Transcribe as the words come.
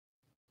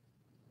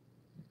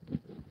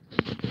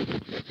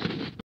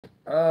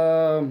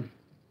Um,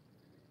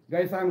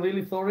 Guys, I'm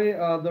really sorry.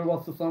 There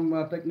was some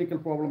technical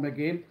problem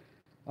again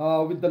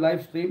with the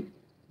live stream.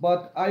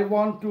 But I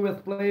want to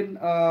explain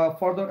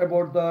further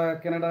about the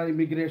Canada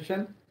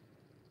immigration.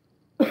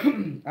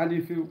 And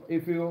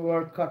if you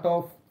were cut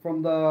off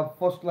from the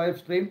first live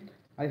stream,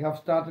 I have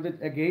started it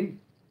again.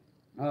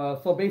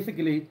 So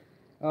basically,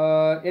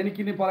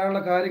 എനിക്കിനി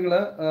പറയാനുള്ള കാര്യങ്ങൾ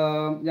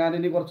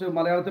ഞാനിനി കുറച്ച്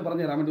മലയാളത്തിൽ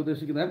പറഞ്ഞു തരാൻ വേണ്ടി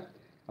ഉദ്ദേശിക്കുന്നത്.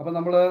 അപ്പം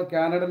നമ്മൾ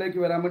കാനഡയിലേക്ക്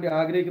വരാൻ വേണ്ടി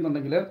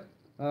ആഗ്രഹിക്കുന്നുണ്ടെങ്കിൽ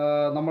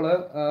നമ്മൾ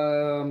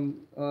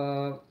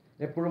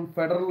എപ്പോഴും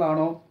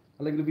ഫെഡറലാണോ,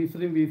 അല്ലെങ്കിൽ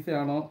വിസിറ്റിംഗ്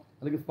വിസയാണോ,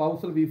 അല്ലെങ്കിൽ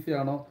സ്പൗസൽ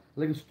വിസയാണോ,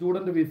 അല്ലെങ്കിൽ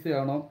സ്റ്റുഡൻറ്റ്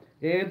വിസയാണോ,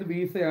 ഏത്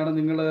വിസയാണ്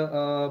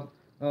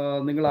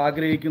നിങ്ങൾ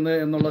ആഗ്രഹിക്കുന്നത്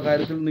എന്നുള്ള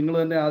കാര്യത്തിൽ നിങ്ങൾ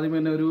തന്നെ ആദ്യം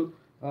തന്നെ ഒരു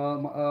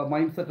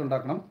മൈൻഡ് സെറ്റ്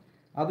ഉണ്ടാക്കണം.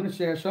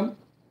 അതിനുശേഷം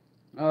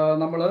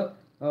നമ്മൾ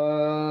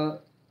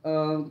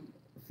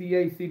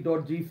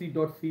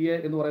cic.gc.ca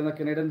എന്ന് പറയുന്ന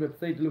കനേഡിയൻ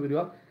വെബ്സൈറ്റിൽ വരിക.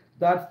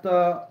 That's the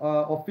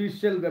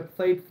official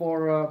website four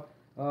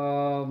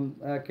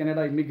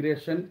Canada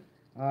immigration,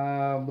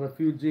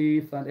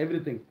 refugees and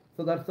everything. So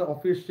that's the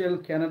official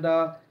Canada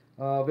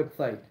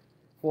website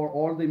for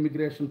all the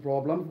immigration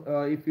problems.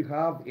 If you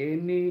have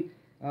any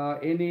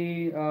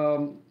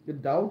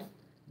doubts,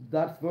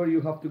 that's where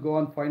you have to go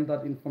and find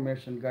that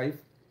information, guys.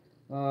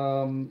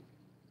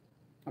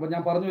 അപ്പോൾ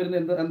ഞാൻ പറഞ്ഞു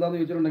വരുന്നത് എന്താണെന്ന്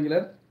ചോദിച്ചിട്ടുണ്ടെങ്കിൽ,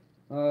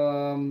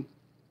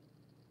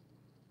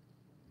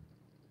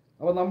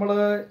 അപ്പോൾ നമ്മൾ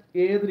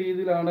ഏത്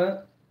രീതിയിലാണ്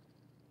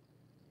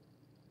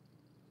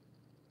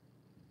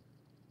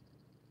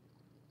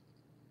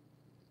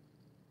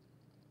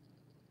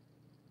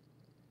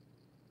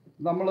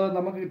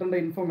നമുക്ക് കിട്ടേണ്ട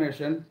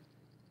ഇൻഫർമേഷൻ,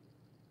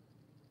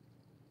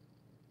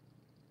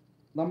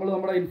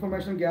 നമ്മുടെ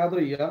ഇൻഫർമേഷൻ ഗ്യാദർ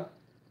ചെയ്യുക.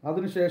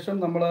 അതിനുശേഷം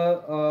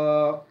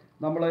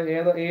നമ്മൾ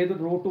ഏത്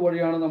റൂട്ട്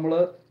വഴിയാണ് നമ്മൾ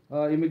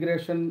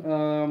immigration.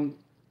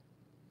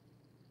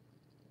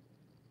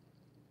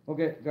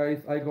 Okay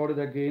guys, I got it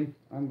again.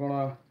 I'm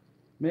gonna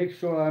make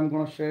sure I'm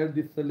gonna share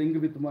this link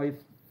with my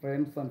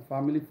friends and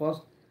family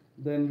first,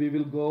 then we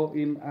will go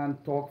in and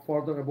talk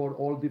further about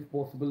all these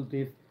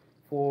possibilities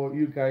for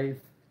you guys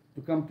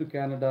to come to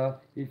Canada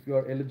if you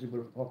are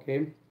eligible. Okay,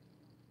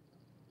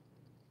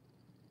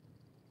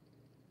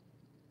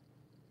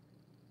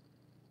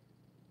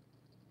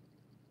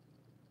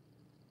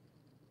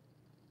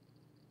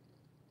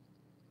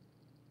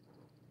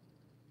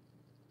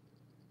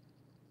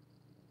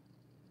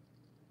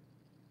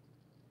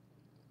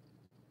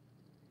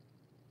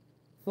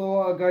 so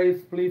guys,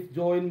 please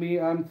join me.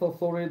 I'm so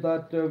sorry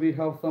that we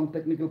have some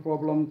technical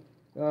problem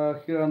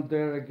here and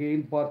there again,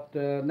 but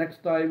next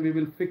time we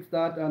will fix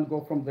that and go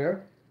from there.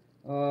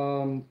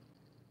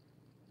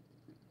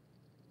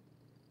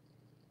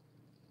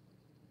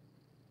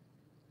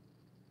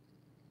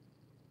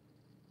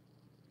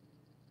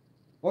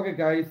 Okay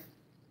guys,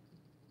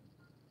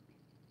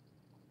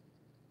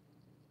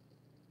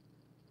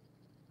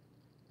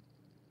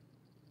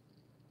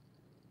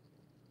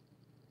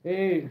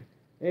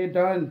 hey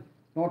Dan,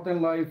 Northern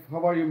Life,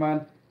 how are you, man?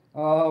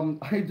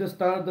 I just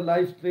started the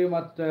live stream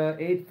at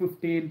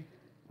 8:15,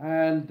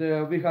 and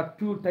we had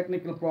two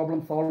technical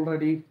problems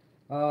already.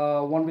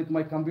 One with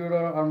my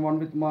computer and one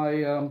with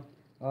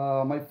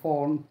my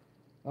phone.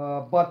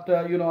 But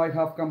I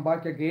have come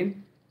back again,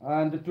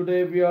 and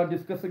today we are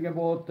discussing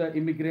about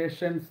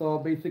immigration. So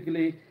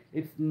basically,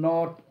 it's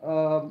not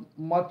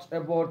much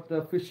about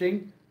fishing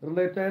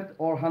related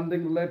or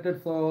hunting related.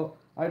 So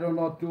I don't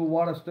know to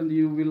what extent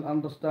you will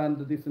understand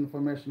this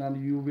information, and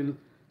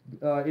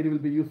it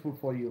will be useful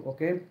for you.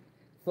 Okay,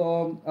 so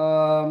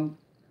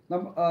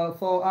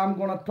so I'm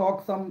gonna talk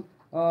some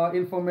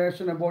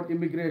information about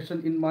immigration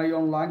in my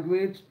own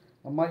language,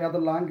 my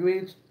other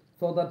language,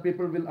 so that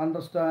people will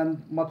understand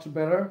much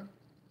better,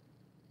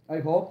 I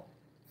hope.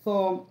 So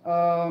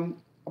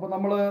അപ്പോൾ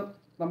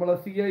നമ്മൾ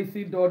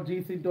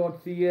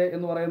cic.gc.ca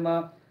എന്ന് പറയുന്ന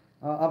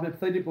ആ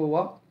വെബ്സൈറ്റിൽ പോവുക.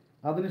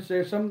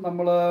 അതിനുശേഷം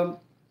നമ്മൾ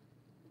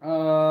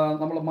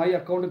my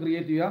account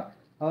create ചെയ്യുക.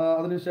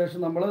 അതിനുശേഷം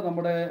നമ്മുടെ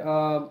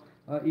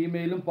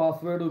ഇമെയിലും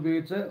പാസ്വേഡും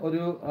ഉപയോഗിച്ച്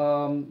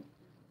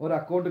ഒരു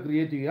അക്കൗണ്ട്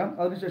ക്രിയേറ്റ് ചെയ്യുക.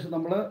 അതിനുശേഷം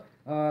നമ്മൾ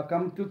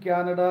കം ടു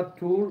കാനഡ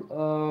ടൂൾ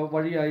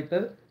വഴിയായിട്ട്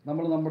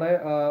നമ്മുടെ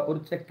ഒരു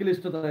ചെക്ക്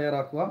ലിസ്റ്റ്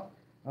തയ്യാറാക്കുക.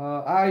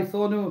 Hi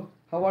Sonu,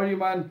 how are you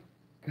man?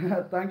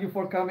 Thank you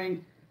for coming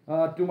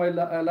to my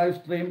live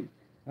stream.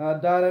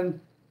 Darren,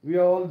 V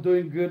are all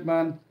doing good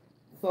man.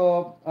 So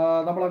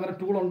നമ്മളങ്ങനെ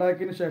ടൂൾ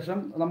ഉണ്ടാക്കിയതിന് ശേഷം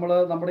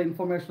നമ്മുടെ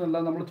ഇൻഫർമേഷൻ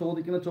എല്ലാം നമ്മൾ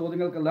ചോദിക്കുന്ന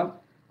ചോദ്യങ്ങൾക്കെല്ലാം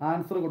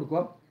ആൻസർ കൊടുക്കുക.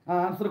 ആ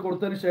ആൻസർ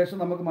കൊടുത്തതിന് ശേഷം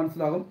നമുക്ക്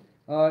മനസ്സിലാകും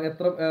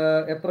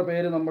എത്ര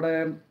പേര് നമ്മൾ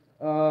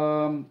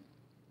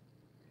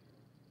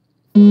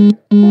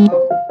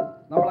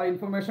ആ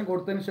ഇൻഫർമേഷൻ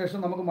കൊടുത്തതിന് ശേഷം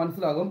നമുക്ക്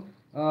മനസ്സിലാകും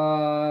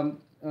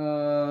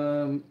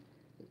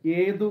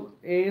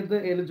ഏത്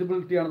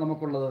എലിജിബിലിറ്റിയാണ്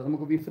നമുക്കുള്ളത്.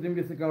 നമുക്ക് visiting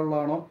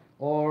വിസയ്ക്കുള്ളതാണോ,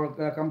 or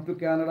come to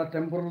Canada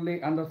temporarily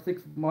under 6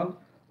 months,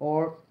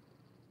 or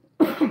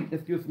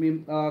excuse me,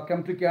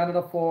 come to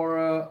Canada for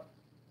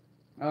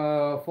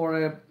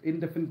a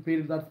indefinite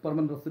period, that's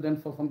permanent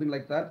residence or something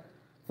like that.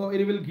 So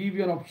it will give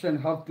you an option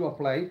how to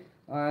apply,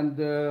 and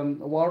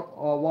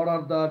what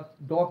are the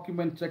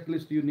document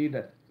checklist you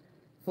needed.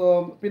 So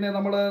പിന്നെ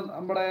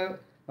നമ്മുടെ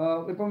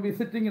ഇപ്പം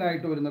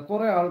വിസിറ്റിങ്ങിനായിട്ട് വരുന്ന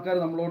കുറേ ആൾക്കാർ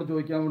നമ്മളോട്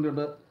ചോദിക്കാൻ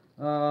വേണ്ടിയിട്ട്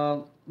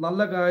നല്ല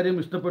കാര്യം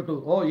ഇഷ്ടപ്പെട്ടു.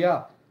 ഓ യാ,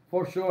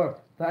 for sure,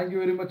 thank you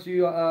very much,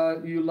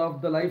 you love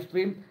the live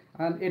stream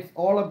and it's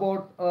all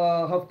about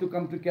how to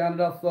come to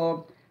Canada. So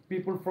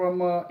people from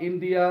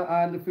India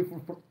and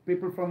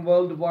people from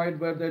worldwide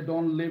where they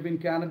don't live in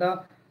Canada,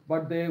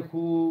 but they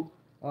who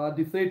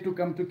decide to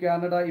come to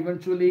Canada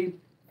eventually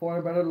for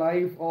a better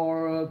life or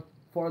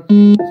for a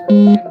change,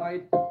 they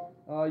might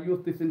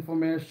use this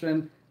information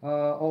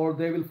or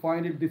they will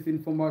find this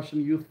information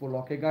useful.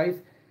 Okay, guys.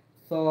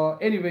 So,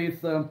 anyways,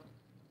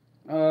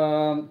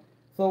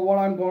 so what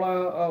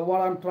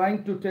I'm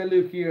trying to tell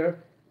you here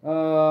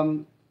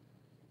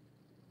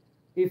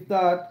is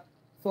that,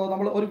 so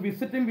നമ്മൾ ഒരു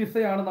visiting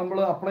വിസയാണ് നമ്മൾ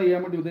apply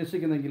ചെയ്യാൻ വേണ്ടി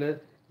ഉദ്ദേശിക്കുന്നതെങ്കിൽ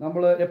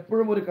നമ്മൾ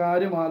എപ്പോഴും ഒരു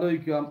കാര്യം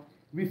ആലോചിക്കുക.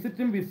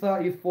 Visiting visa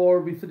is four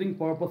visiting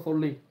purpose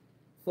only.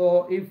 So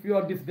if you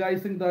are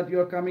ഡിസ്ഗൈസിങ് that you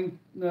are coming,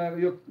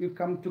 you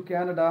come to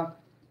Canada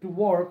to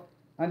work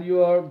and you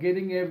are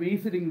getting A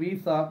visiting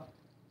visa,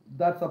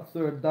 that's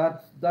absurd.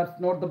 That's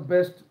not the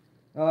best.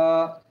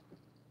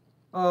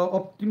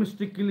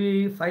 Optimistically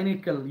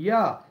cynical.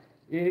 Yeah,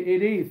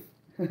 it is.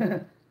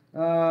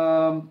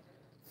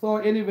 So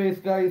anyways,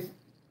 guys,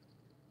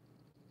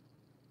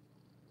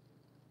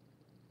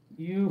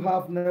 you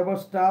have never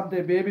stabbed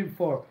a baby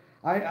before.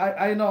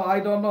 I know, I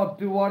don't know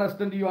to what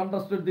extent you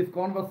understood this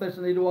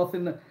conversation. It was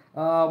in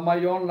my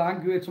own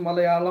language,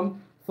 Malayalam.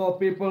 So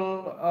people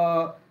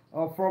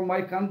from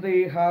my country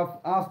have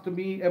asked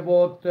me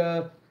about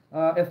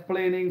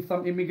explaining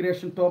some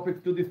immigration topics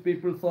to these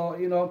people. So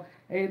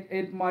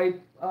it might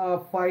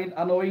find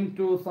annoying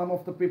to some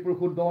of the people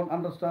who don't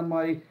understand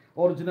my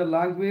original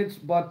language.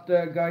 But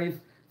guys,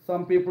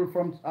 some people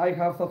from, I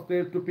have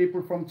subscribed to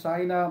people from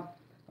China,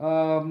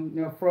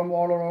 from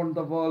all around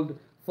the world.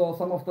 So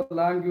some of the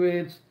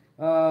language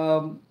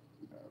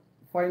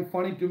find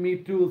funny to me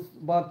too.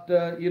 But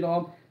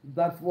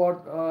that's what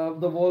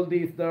the world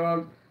is. There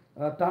are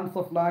tons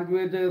of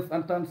languages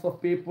and tons of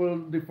people,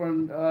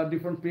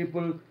 different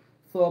people.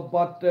 So,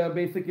 but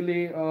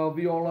basically,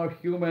 we all are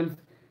humans.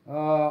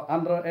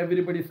 Under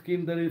everybody's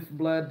skin, there is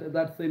blood.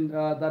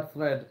 That's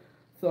red.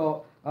 So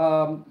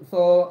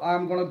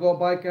I'm gonna go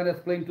back and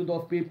explain to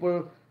those people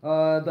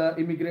the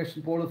immigration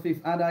policies.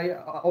 And I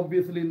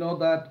obviously know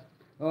that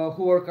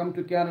who are come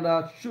to Canada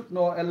should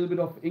know a little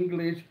bit of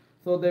English,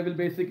 so they will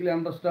basically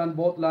understand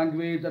both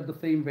language at the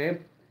same way.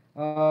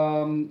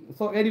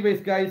 So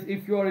anyways, guys,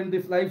 if you are in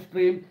this live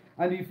stream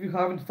and if you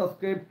haven't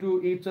subscribed to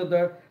each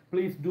other,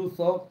 please do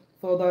so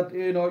that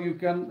you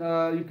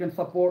can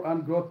support and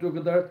grow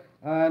together.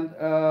 And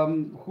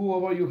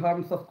whoever you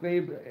haven't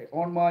subscribed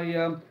on my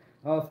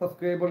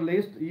subscriber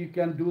list, you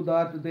can do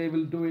that. They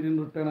will do it in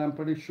return. I'm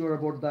pretty sure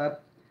about that.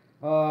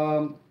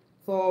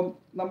 So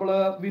നമ്മൾ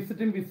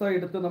visiting visa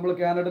എടുത്ത് നമ്മൾ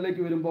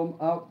കാനഡയിലേക്ക് വരുമ്പം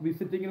ആ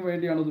വിസിറ്റിങ്ങിന്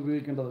വേണ്ടിയാണ് ഇത്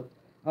ഉപയോഗിക്കേണ്ടത്.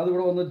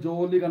 അതിവിടെ വന്ന്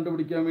ജോലി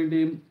കണ്ടുപിടിക്കാൻ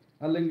വേണ്ടിയും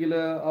അല്ലെങ്കിൽ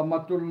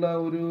മറ്റുള്ള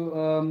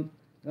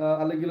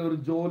ഒരു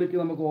ജോലിക്ക്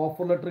നമുക്ക്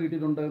ഓഫർ ലെറ്റർ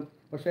കിട്ടിയിട്ടുണ്ട്,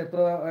 പക്ഷേ എത്ര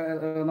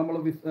നമ്മൾ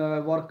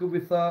വർക്ക്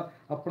വിസ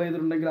അപ്ലൈ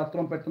ചെയ്തിട്ടുണ്ടെങ്കിൽ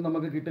അത്രയും പെട്ടെന്ന്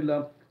നമുക്ക് കിട്ടില്ല.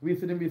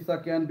 Visiting visa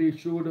can be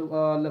issued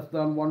less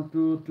than 1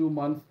 to 2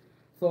 months.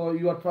 So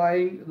you are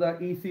trying the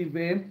easy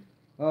way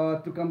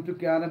to come to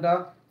Canada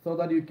so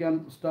that you can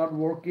start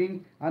working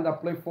and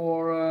apply for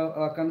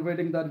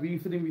converting that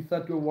visiting visa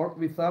to a work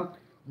visa,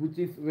 which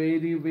is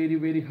very, very,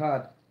 very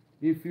hard.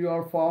 If you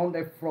are found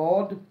a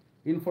fraud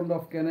in front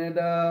of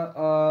Canada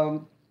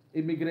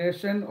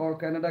immigration or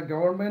Canada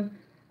government,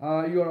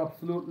 you are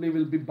absolutely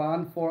will be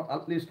banned for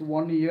at least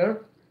 1 year.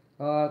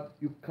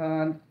 You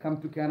can't come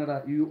to Canada.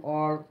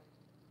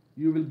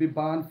 You will be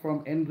banned from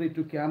entry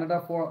to Canada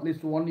for at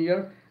least 1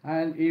 year.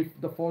 And if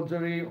the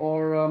forgery or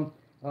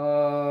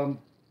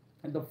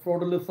the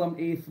fraudulism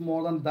is more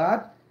than that,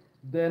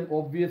 then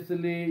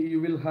obviously you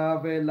will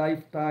have a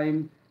lifetime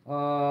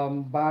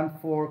ban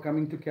for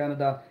coming to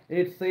Canada.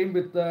 It's same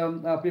with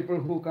people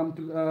who come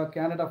to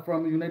Canada from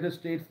United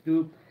States too.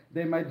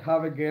 They might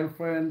have a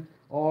girlfriend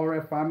or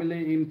a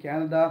family in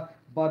Canada,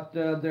 but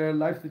their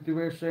life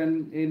situation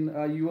in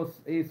US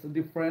is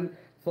different.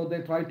 So they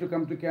try to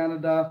come to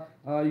Canada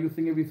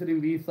using a visiting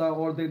visa,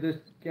 or they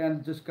can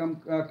just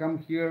come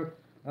here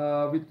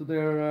with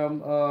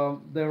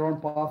their own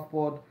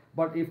passport.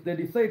 But if they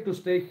decide to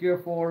stay here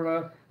for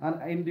an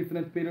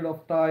indefinite period of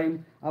time,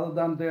 other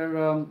than their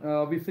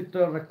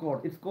visitor record,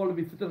 it's called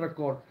visitor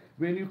record.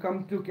 When you come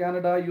to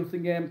Canada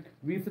using a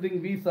visiting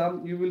visa,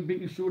 you will be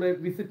issued a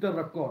visitor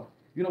record.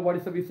 You know what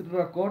is a visitor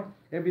record?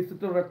 A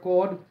visitor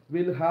record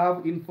will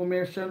have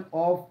information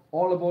of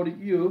all about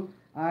you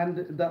and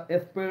the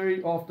expiry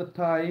of the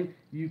time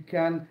you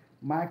can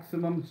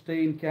maximum stay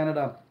in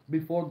Canada.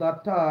 Before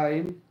that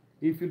time,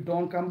 if you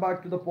don't come back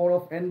to the port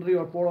of entry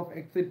or port of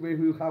exit where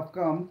you have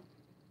come,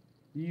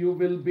 you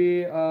will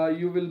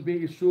be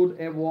issued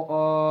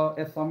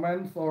a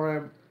summons or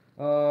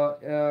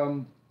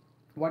a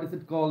what is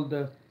it called?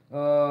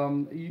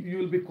 You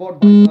will be caught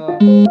by the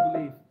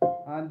police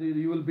and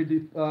you will be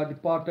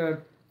departed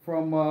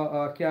from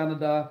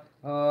Canada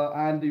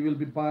and you will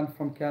be banned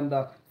from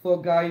Canada. So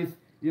guys,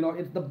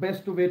 it's the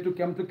best way to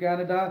come to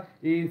Canada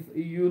is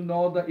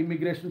the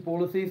immigration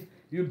policies.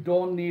 You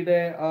don't need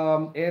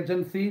a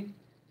agency.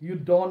 You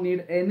don't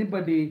need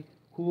anybody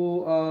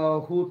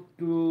who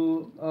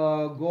to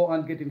go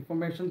and get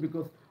information,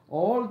 because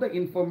all the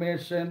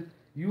information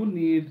you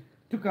need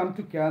to come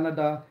to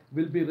Canada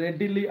will be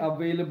readily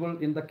available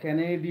in the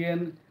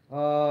Canadian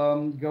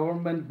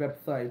government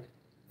website.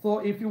 So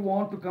if you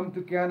want to come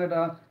to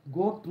Canada,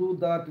 go through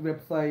that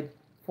website,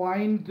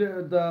 find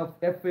the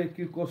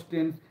FAQ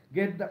questions,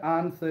 get the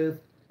answers,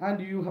 and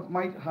you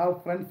might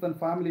have friends and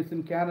families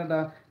in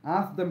Canada.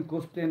 Ask them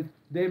questions.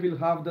 They will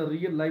have the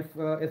real life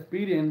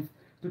experience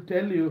to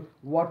tell you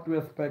what to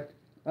expect.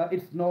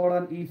 It's not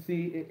an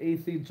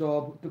easy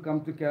job to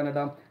come to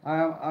Canada.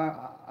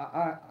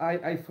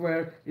 I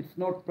swear it's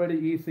not pretty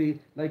easy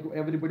like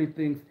everybody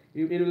thinks.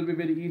 It will be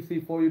very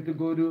easy for you to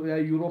go to a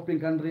European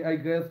country, I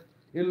guess.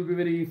 It will be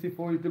very easy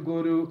for you to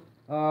go to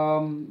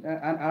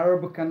an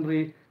Arab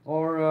country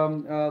or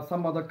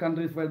some other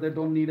countries where they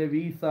don't need a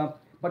visa.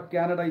 But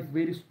Canada is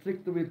very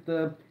strict with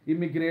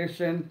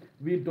immigration.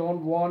 We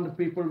don't want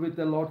people with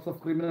lots of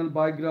criminal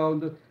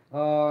background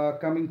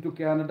coming to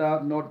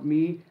Canada. Not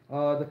me.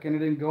 The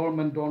Canadian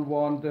government don't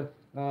want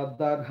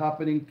that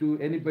happening to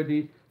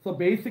anybody. So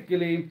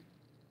basically,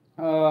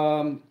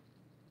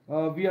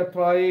 we are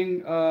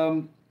trying.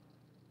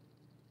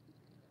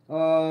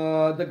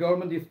 The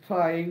government is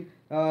trying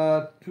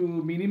to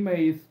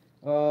minimize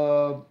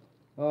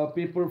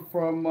people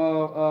from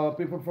a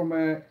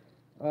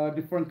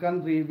different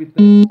country with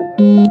a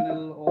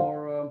criminal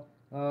or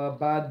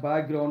bad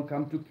background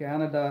come to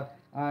Canada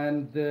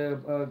and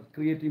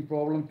creating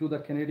problem to the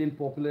Canadian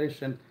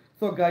population.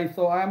 So guys,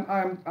 so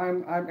I'm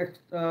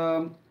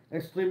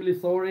extremely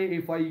sorry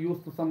if I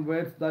used some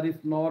words that is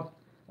not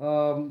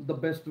the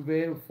best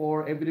way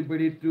for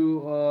everybody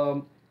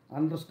to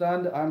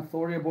understand. I'm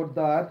sorry about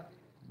that,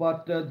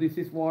 but this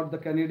is what the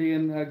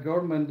Canadian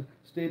government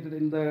stated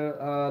in the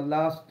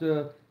last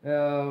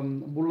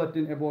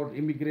bulletin about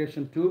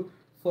immigration too.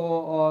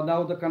 So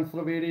now the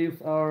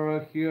conservatives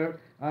are here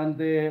and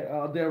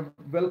they're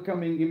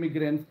welcoming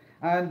immigrants,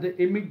 and the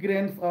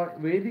immigrants are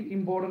very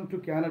important to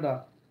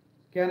Canada.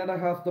 Canada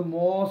has the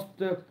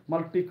most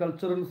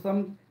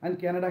multiculturalism, and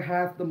Canada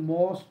has the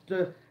most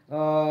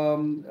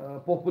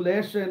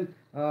population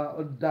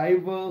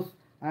diverse,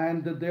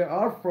 and they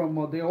are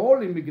from they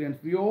all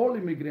immigrants. We all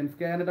immigrants.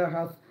 Canada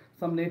has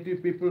some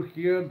native people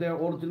here. They're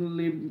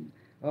originally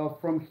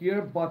from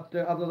here, but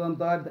other than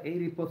that, the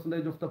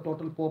 80% of the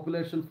total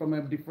population from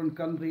a different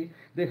country,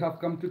 they have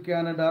come to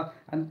Canada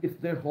and it's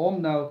their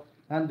home now,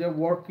 and they're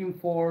working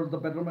for the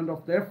betterment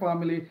of their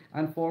family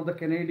and for the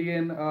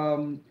Canadian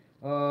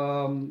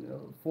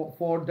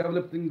for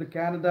developing the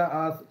Canada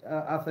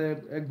as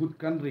a good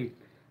country.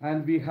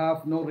 And we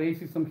have no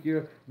racism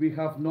here. We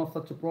have no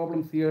such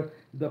problems here.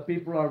 The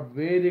people are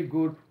very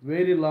good,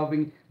 very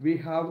loving. We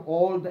have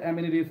all the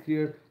amenities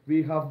here.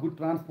 We have good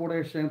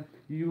transportation.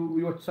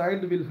 Your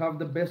child will have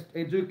the best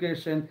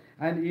education.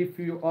 And if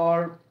you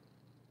are,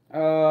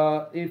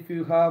 if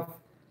you have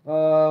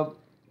a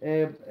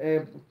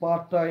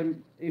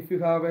part-time, if you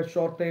have a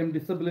short-term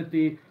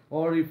disability,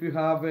 or if you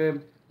have a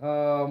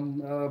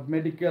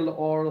medical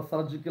or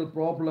surgical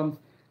problems,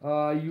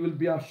 you will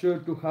be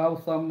assured to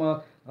have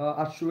some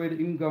assured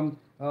income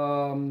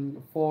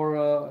for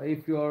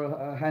if you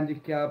are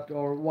handicapped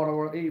or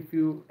whatever, if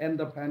you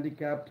end up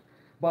handicapped.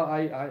 But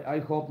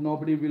I hope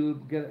nobody will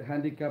get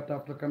handicapped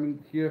after coming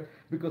here,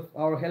 because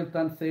our health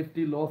and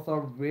safety laws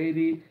are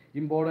very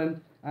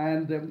important.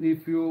 And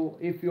if you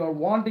are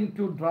wanting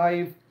to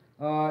drive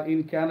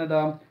in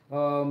Canada,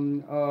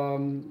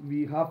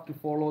 we have to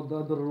follow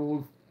the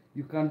rules.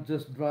 You can't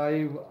just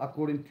drive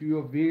according to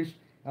your wish.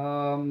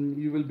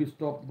 You will be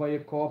stopped by a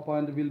cop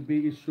and will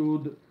be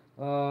issued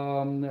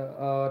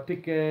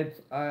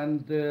tickets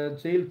and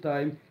jail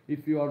time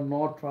if you are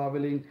not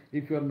traveling,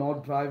 if you are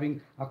not driving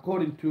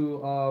according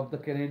to the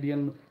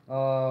Canadian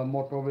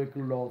motor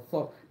vehicle laws.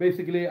 So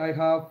basically, I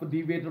have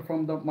deviated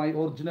from my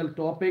original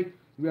topic.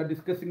 We are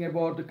discussing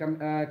about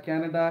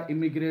Canada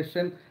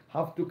immigration,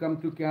 how to come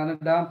to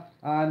Canada,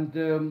 and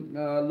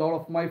a lot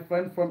of my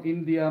friends from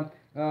India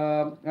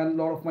and a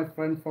lot of my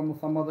friends from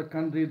some other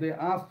country, they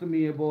asked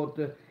me about,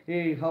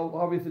 hey,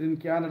 how is it in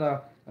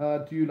Canada?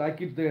 Do you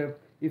like it there?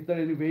 Is there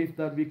any ways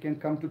that we can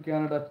come to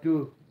Canada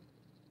too?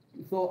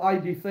 So I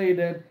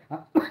decided,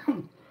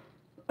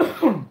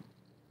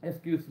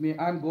 excuse me,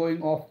 I'm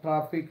going off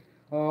traffic,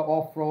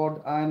 off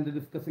road, and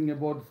discussing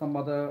about some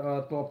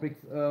other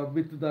topics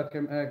with the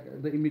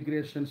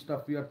immigration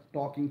stuff we are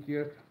talking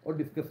here or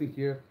discussing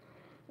here.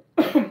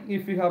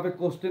 If you have a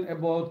question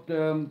about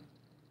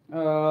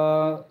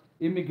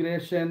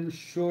immigration,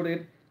 shoot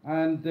it,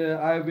 and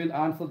I will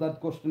answer that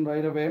question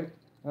right away.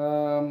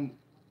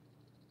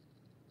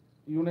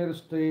 United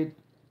States,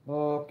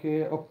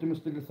 okay,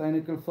 optimistic,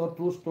 cynical, so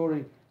true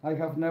story. I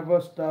have never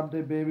stabbed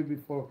a baby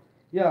before.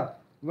 Yeah,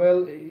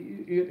 well, guys,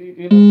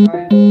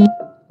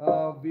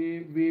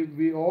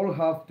 we all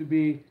have to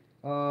be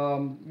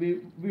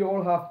we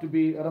all have to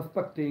be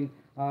respecting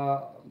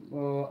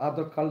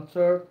other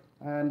culture,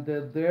 and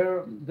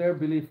their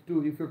belief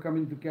too. If you're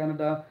coming to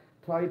Canada,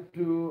 try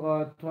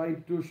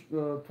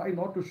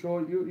not to show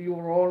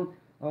your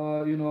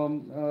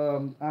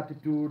own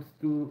attitudes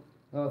to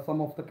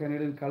some of the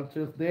Canadian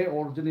cultures they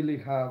originally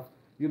have.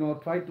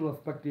 Try to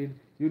respect it.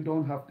 You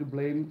don't have to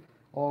blame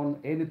on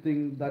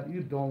anything that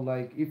you don't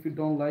like. If you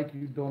don't like,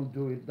 you don't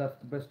do it. That's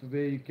the best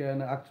way you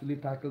can actually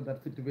tackle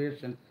that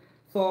situation.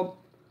 So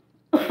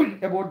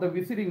about the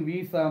visiting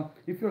visa,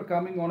 if you're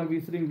coming on a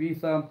visiting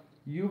visa,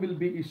 you will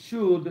be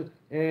issued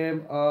a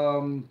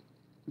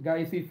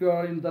guys, if you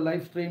are in the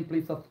live stream,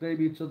 please subscribe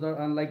each other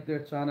and like their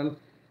channel.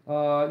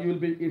 You will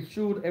be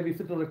issued a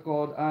visitor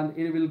record, and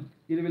it will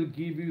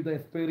give you the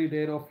expiry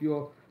date of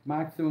your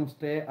maximum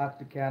stay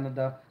at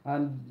Canada,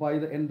 and by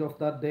the end of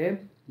that day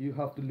you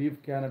have to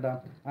leave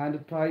Canada.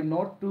 And try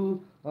not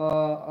to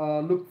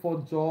look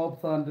for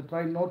jobs, and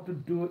try not to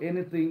do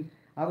anything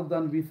other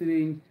than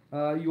visiting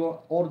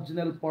your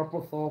original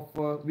purpose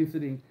of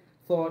visiting.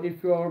 So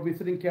if you are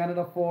visiting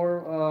Canada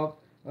for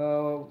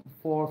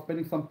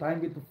spending some time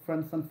with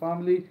friends and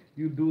family,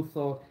 you do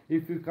so.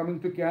 If you're coming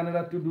to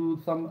Canada to do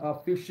some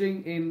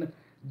fishing in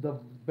the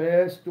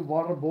best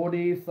water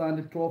bodies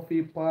and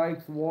trophy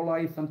pikes,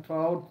 walleyes, and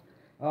trout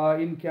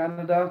in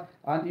Canada,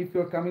 and if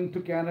you're coming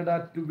to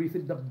Canada to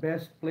visit the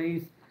best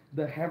place,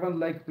 the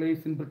heaven-like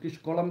place in British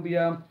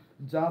Columbia,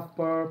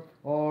 Jasper,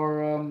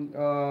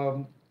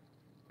 or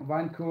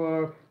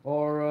Vancouver,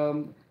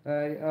 or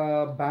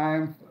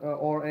Banff,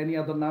 or any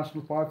other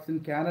national parks in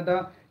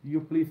Canada, you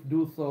please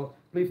do so.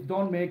 Please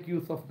don't make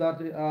use of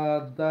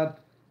that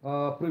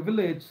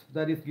privilege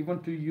that is given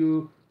to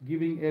you,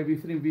 giving a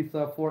visiting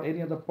visa for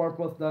any other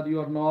purpose that you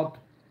are not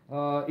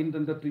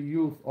intended to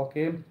use.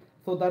 Okay,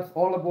 so that's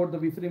all about the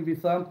visiting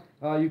visa.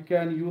 You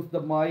can use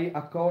the my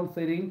account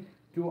setting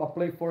to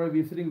apply for a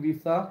visiting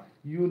visa.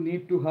 You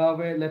need to have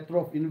a letter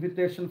of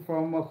invitation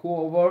from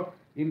whoever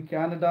in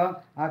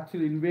Canada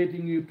actually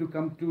inviting you to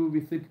come to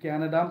visit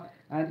Canada.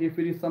 And if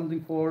it is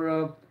something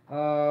for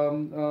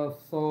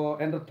so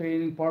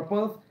entertaining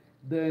purpose,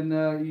 then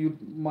you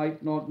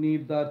might not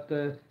need that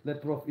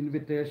letter of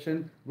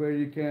invitation, where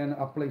you can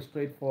apply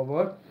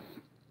straightforward.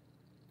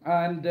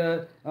 And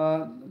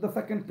the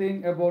second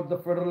thing about the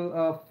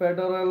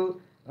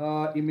federal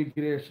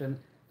immigration.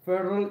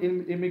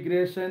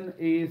 Immigration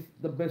is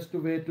the best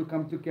way to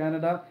come to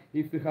Canada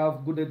if you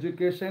have good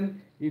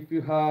education, if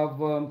you have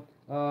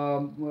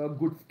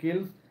good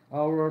skills.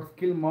 Our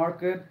skill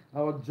market,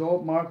 our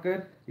job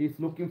market is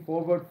looking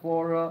forward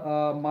for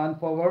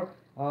manpower.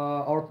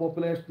 Our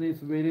population is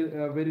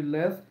very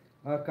less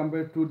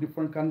compared to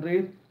different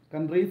countries.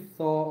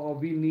 So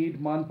we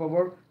need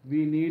manpower,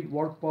 we need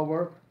work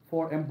power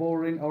for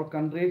empowering our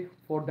country,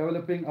 for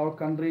developing our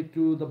country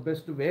to the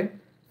best way.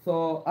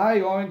 So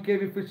I own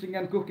KV Fishing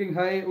and Cooking.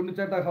 Hi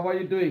Unichata, how are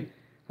you doing?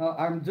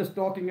 I'm just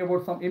talking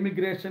about some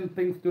immigration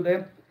things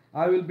today.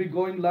 I will be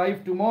going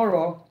live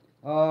tomorrow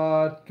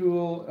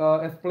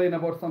to explain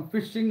about some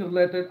fishing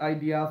related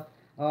ideas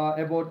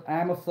about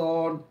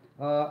Amazon,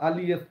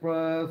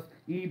 AliExpress,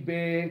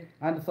 eBay,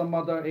 and some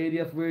other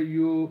areas where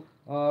you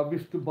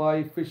wish to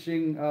buy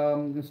fishing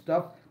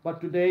stuff.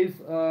 But today's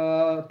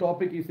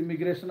topic is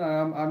immigration.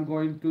 I'm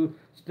going to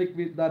stick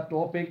with that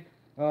topic.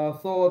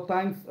 So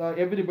thanks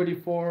everybody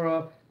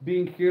for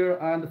being here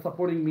and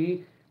supporting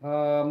me.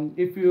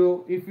 If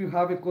you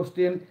have a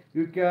question,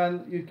 you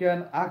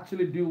can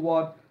actually do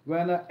what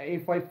when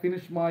if I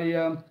finish my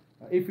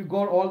if you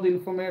got all the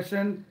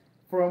information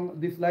from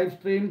this live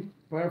stream,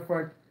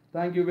 perfect.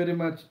 Thank you very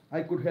much.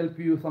 I could help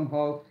you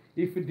somehow.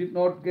 If you did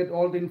not get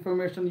all the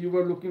information you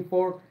were looking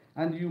for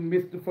and you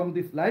missed from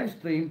this live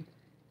stream,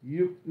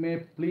 you may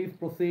please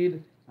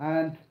proceed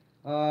and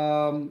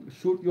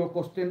shoot your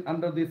question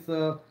under this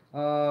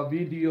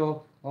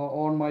video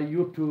on my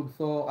YouTube.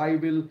 So I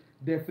will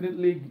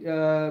definitely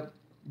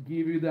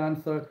give you the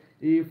answer.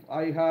 If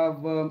I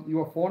have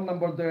your phone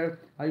number there,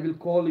 I will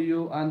call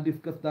you and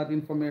discuss that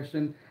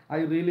information. I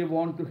really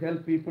want to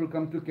help people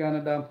come to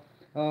Canada.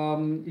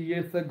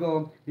 Years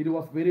ago, it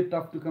was very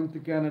tough to come to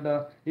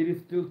Canada. It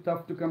is still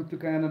tough to come to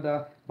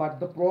Canada. But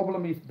the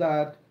problem is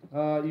that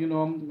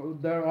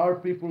there are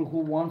people who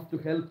wants to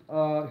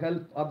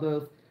help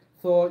others.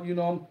 So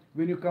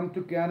when you come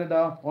to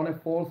Canada on a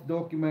false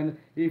document,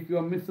 if you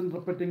are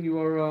misinterpreting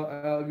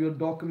your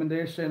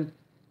documentation,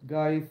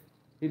 guys,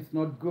 it's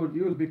not good.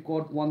 You will be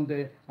caught one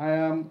day. I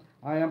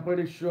am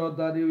pretty sure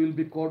that you will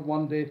be caught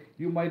one day.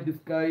 You might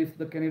disguise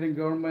the Canadian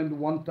government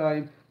one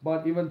time,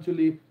 but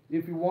eventually,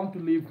 if you want to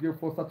live here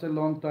for such a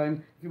long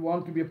time, if you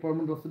want to be a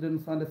permanent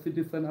resident and a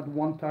citizen at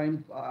one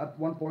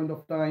point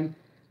of time,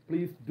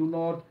 please do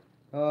not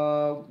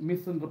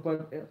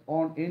misinterpret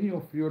on any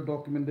of your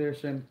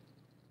documentation.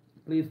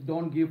 Please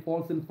don't give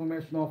false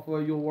information of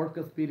your work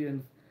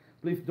experience.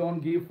 Please don't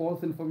give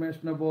false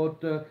information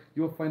about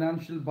your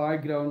financial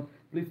background.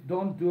 Please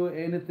don't do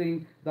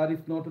anything that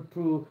is not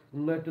true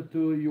related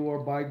to your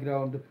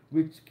background,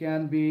 which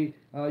can be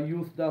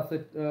used as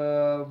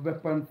a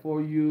weapon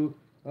for you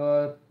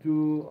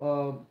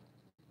to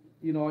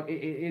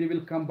it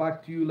will come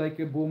back to you like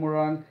a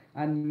boomerang,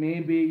 and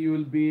maybe you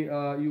will be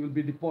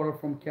deported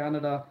from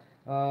Canada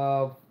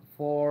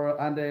for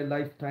and a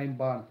lifetime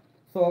ban.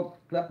 So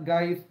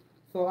guys,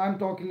 so I'm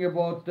talking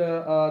about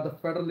the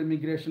federal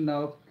immigration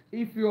now.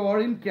 If you are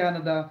in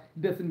Canada,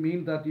 it doesn't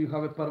mean that you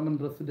have a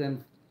permanent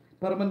residence.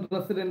 Permanent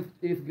residence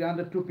is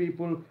granted to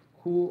people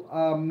who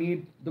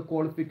meet the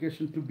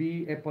qualification to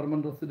be a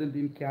permanent resident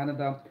in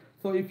Canada.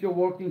 So if you're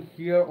working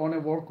here on a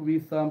work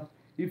visa,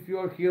 if you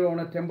are here on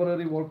a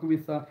temporary work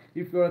visa,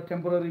 if you are a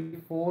temporary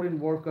foreign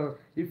worker,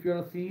 if you are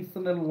a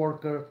seasonal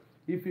worker,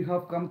 if you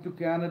have come to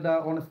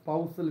Canada on a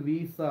spousal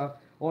visa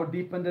or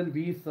dependent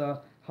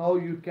visa, how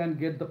you can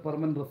get the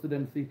permanent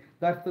residency.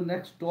 That's the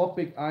next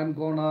topic I'm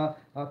gonna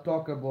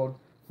talk about.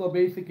 So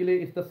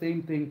basically, it's the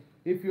same thing.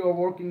 If you are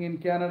working in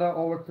Canada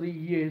over 3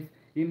 years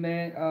in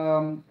a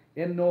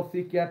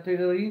NOC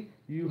category,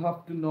 you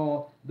have to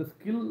know the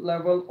skill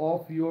level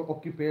of your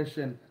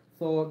occupation.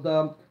 So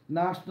the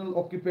National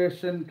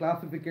Occupation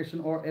Classification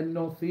or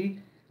NOC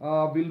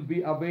will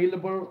be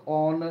available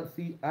on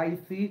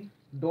cic.gc.ca.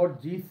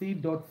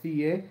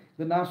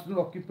 The National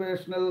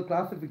Occupational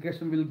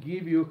Classification will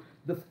give you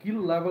the skill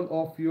level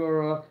of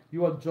your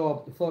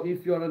job. So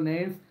if you are a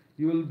nurse,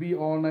 you will be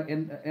on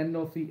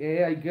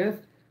NOCA, I guess.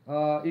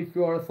 If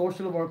you are a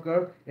social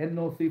worker,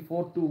 NOC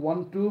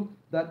 4212,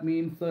 that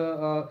means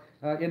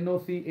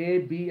NOC A,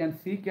 B, and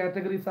C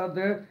categories are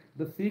there.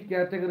 The C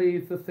category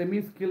is a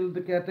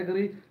semi-skilled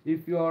category.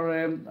 If you are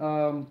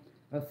a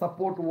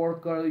support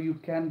worker, you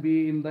can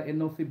be in the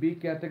NOC B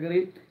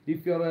category.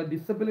 If you are a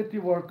disability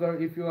worker,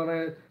 if you are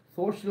a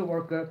social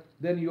worker,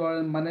 then you are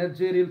in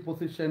managerial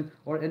position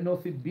or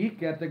NOC B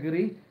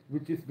category,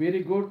 which is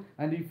very good.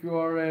 And if you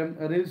are a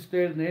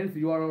registered nurse,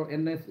 you are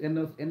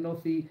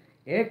NOC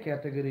A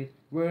category,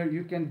 where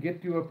you can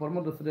get your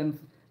permanent residence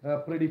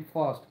pretty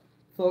fast.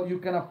 So you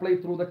can apply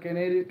through the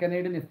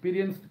Canadian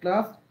experienced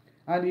class.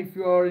 And if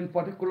you are in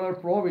particular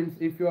province,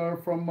 if you are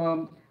from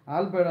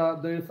Alberta,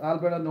 there is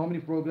Alberta nominee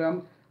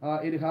program.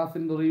 It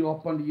hasn't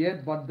reopened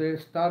yet, but they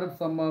started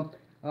some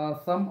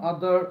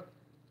other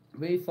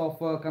ways of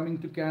coming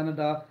to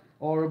Canada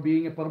or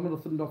being a permanent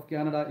resident of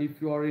Canada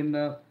if you are in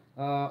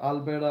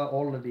Alberta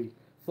already.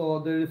 So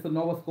there is a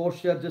Nova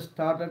Scotia just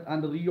started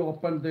and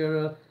reopened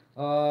their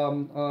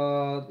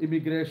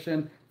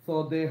immigration.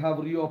 So they have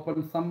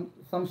reopened some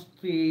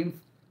streams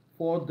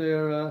for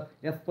their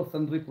Express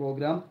Entry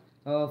program.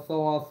 So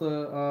as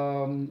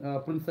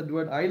Prince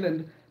Edward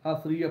Island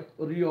has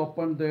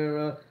reopened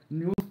their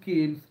new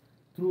schemes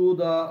through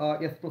the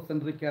Express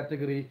Entry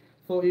category.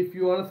 So if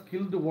you are a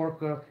skilled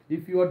worker,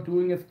 if you are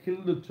doing a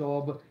skilled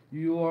job,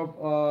 your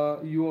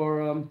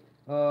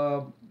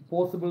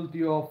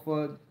possibility of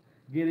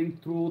getting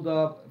through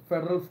the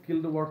federal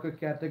skilled worker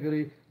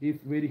category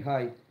is very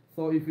high.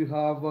 So if you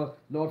have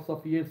lots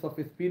of years of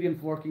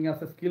experience working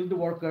as a skilled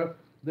worker,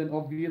 then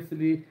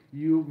obviously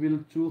you will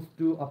choose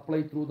to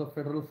apply through the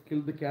federal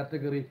skilled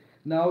category.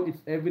 Now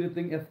it's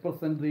everything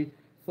Express Entry.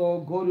 So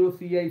go to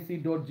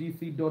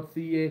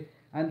cic.gc.ca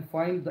and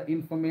find the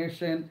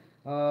information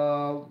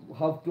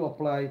how to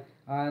apply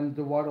and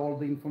what all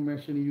the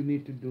information you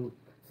need to do.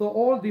 So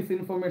all this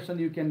information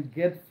you can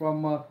get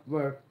from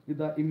where? With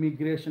the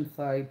immigration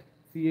site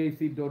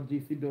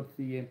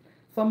cic.gc.ca.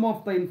 Some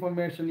of the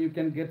information you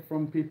can get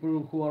from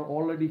people who are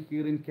already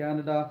here in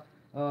Canada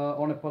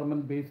on a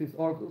permanent basis,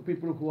 or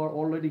people who are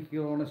already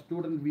here on a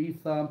student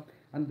visa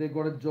and they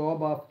got a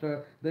job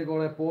after, they got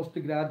a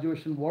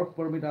post-graduation work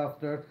permit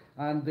after,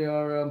 and they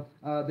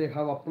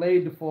have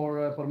applied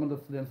for permanent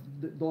residence.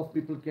 Those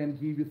people can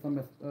give you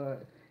some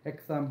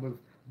examples.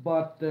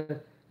 But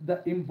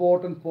the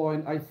important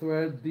point, I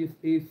swear, this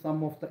is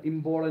some of the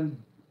important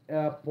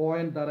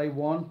point that I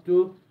want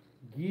to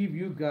give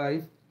you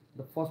guys.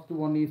 The first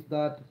one is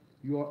that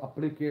your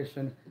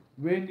application.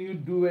 When you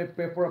do a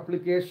paper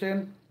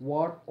application,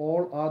 what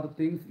all are the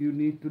things you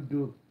need to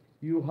do?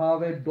 You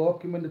have a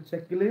document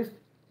checklist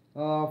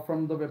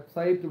from the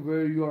website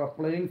where you are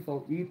applying.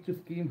 So each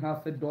scheme has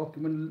a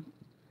document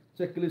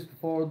checklist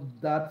for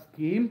that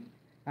scheme,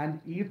 and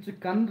each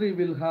country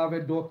will have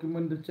a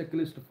document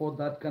checklist for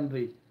that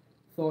country.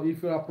 So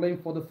if you are applying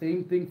for the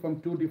same thing from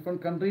two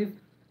different countries,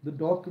 the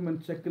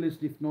document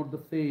checklist is not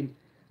the same,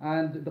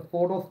 and the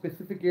photo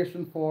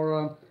specification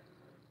for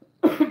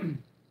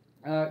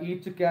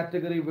each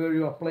category where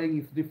you're applying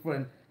is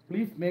different.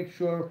 Please make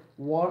sure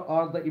what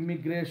are the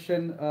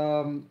immigration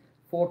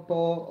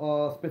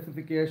photo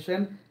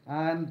specification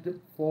and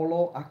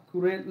follow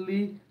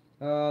accurately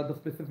the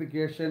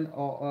specification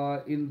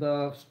in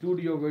the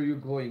studio where you're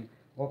going.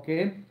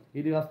 Okay,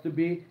 it has to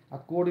be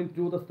according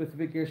to the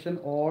specification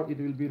or it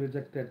will be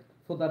rejected.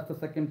 So that's the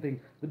second thing.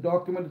 The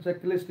document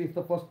checklist is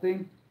the first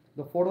thing.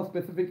 The photo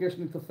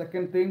specification is the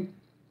second thing.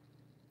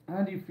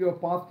 And if your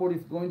passport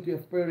is going to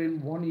expire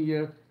in 1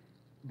 year,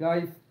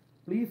 guys,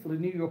 please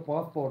renew your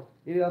passport.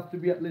 It has to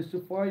be at least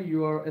 5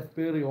 year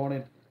expiry on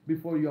it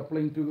before you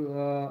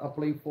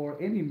applying for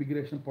any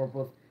immigration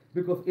purpose,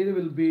 because it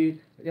will be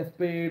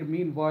expired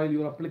meanwhile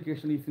your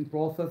application is in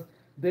process.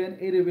 then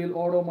it will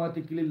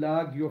automatically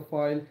lag your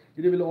file.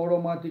 It will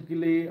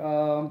automatically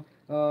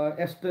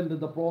extend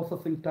the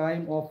processing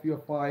time of your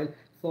file.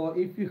 So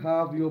if you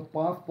have your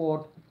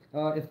passport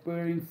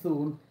expiring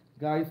soon,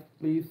 guys,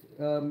 please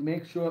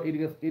make sure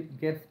it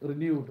gets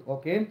renewed.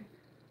 Okay.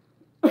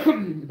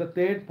 The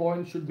third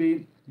point should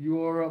be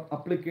your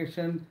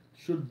application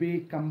should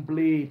be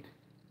complete.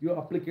 Your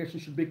application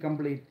should be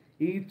complete.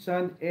 Each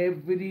and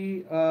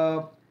every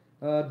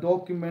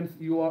documents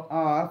you are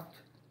asked.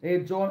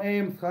 Hey John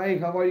Ames, hi,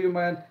 how are you,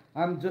 man?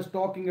 I'm just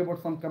talking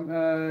about some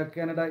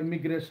Canada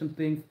immigration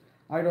things.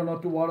 I don't know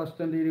to what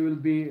extent it will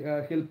be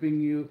helping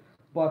you,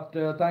 but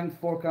thanks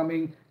for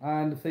coming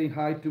and saying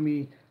hi to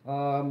me.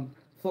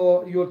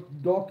 So your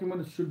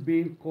documents should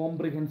be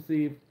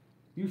comprehensive.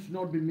 You should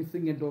not be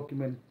missing a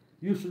document.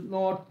 You should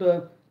not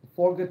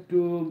forget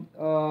to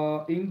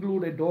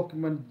include a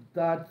document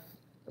that's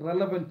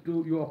relevant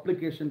to your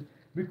application,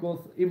 because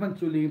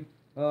eventually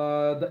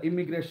the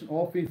immigration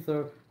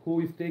officer who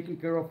is taking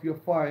care of your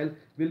file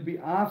will be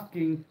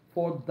asking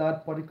for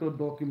that particular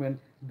document.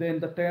 Then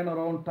the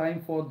turnaround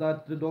time for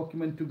that the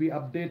document to be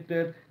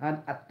updated and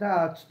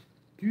attached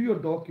to your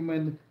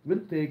document will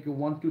take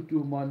 1 to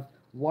 2 months.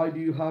 Why do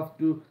you have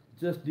to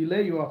just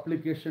delay your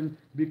application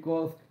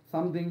because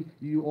something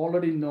you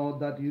already know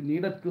that you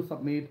needed to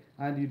submit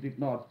and you did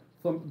not?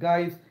 So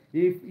guys,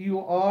 if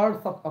you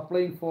are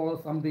applying for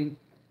something,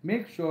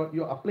 make sure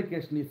your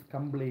application is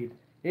complete.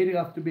 It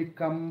has to be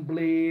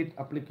complete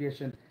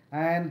application,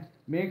 and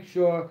make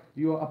sure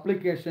your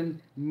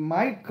application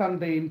might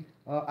contain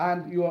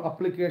and your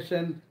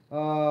application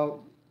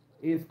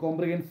is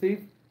comprehensive.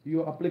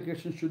 Your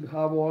application should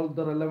have all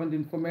the relevant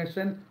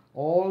information,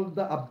 all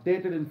the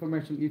updated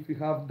information. If you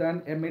have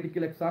done a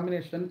medical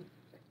examination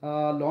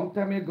long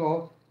time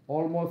ago,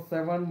 almost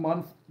 7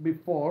 months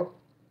before,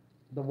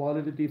 the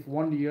validity is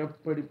 1 year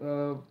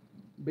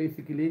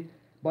basically,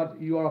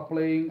 but you are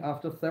applying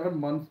after 7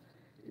 months,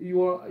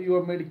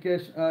 your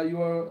medication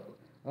your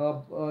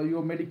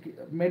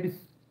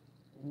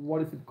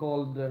what is it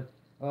called,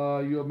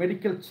 your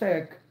medical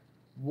check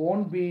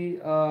won't be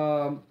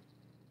uh,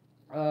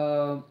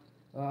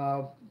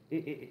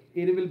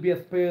 it will be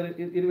expired.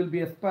 It will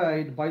be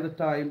expired by the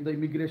time the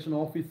immigration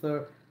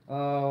officer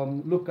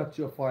look at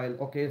your file.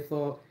 Okay,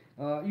 so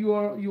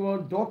your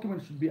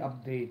document should be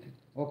updated.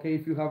 Okay,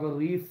 if you have a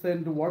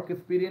recent work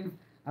experience,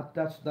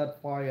 attach that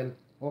file.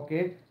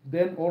 Okay,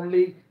 then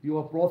only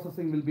your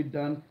processing will be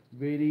done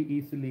very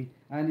easily.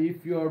 And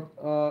if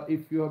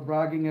you're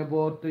bragging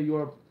about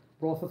your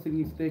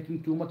processing is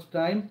taking too much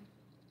time,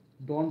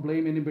 don't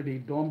blame anybody.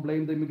 Don't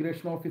blame the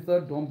immigration officer.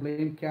 Don't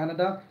blame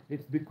Canada.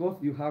 It's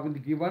because you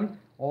haven't given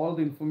all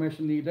the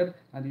information needed,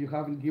 and you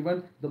haven't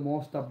given the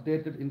most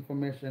updated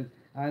information,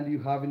 and you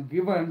haven't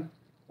given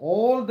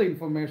all the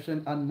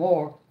information and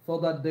more, so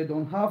that they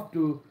don't have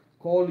to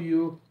call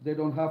you, they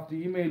don't have to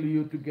email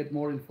you to get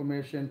more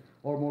information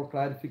or more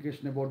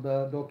clarification about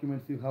the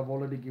documents you have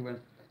already given.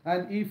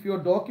 And if your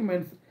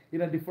documents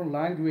in a different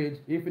language,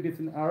 if it is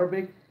in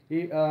Arabic,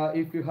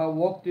 if you have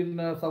worked in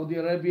Saudi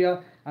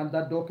Arabia and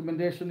that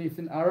documentation is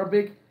in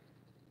Arabic,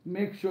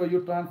 make sure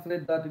you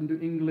translate that into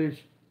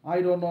English.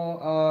 I don't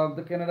know,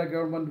 the Canada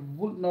government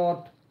would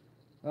not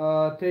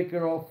take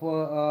care of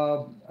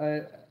a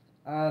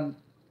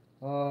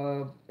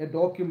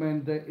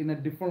document in a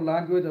different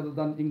language other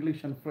than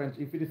English and French.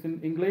 If it is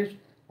in English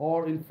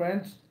or in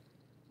French,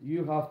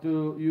 you have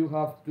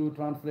to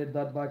translate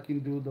that back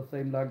into the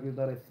same language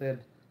that I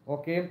said.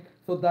 Okay,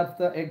 so that's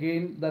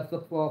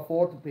the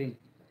fourth thing.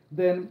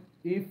 Then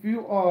if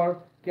you are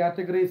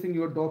categorizing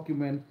your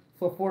document,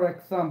 so for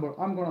example,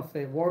 I'm gonna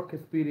say work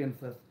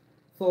experiences.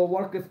 So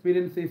work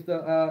experience is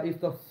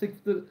the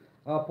sixth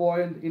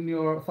point in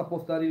your,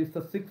 suppose that is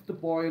the sixth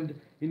point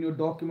in your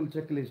document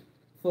checklist.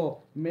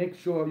 So make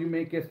sure you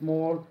make a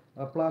small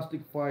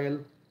plastic file.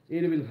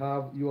 It will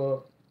have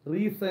your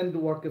recent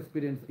work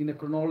experience in a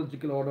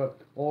chronological order,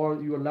 or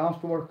your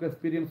last work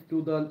experience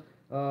to the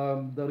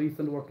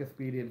recent work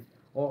experience,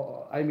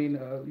 or I mean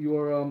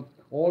your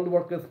old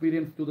work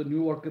experience to the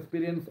new work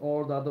experience,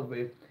 or the other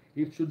way.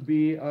 It should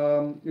be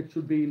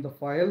in the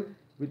file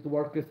with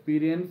work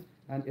experience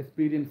and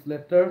experience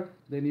letter.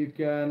 Then you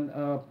can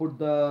put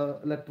the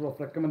letter of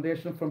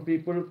recommendation from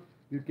people.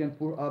 You can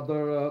put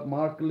other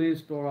mark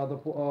list or other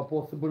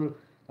possible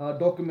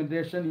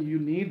documentation you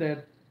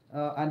needed,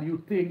 and you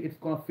think it's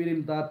gonna fit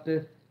in that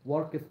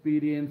work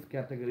experience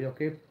category.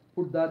 Okay,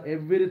 put that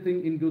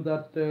everything into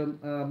that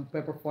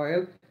paper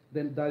file.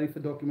 Then that is the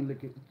document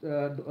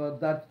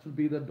that should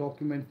be the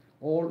document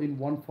all in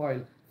one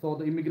file, so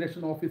the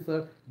immigration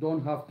officer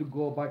don't have to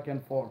go back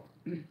and forth.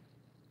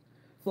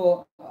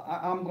 So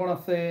I'm gonna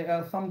say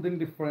something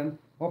different.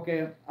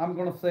 Okay, I'm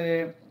gonna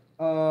say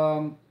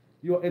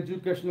your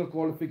educational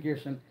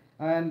qualification,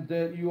 and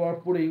you are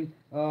putting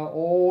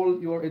all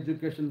your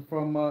education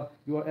from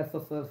your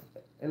SSS,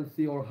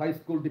 LC, or high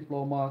school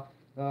diploma,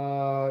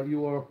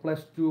 your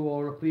plus 2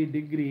 or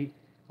pre-degree,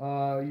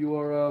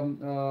 your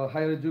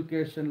higher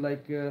education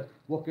like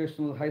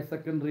vocational high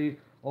secondary,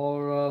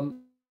 or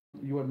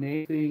your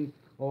nursing,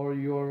 or or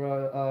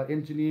your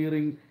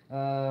engineering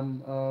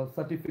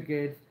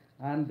certificates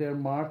and their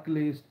mark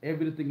list,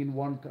 everything in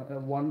one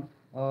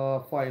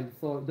file.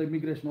 So the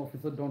immigration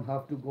officer don't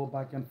have to go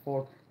back and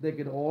forth. They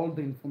get all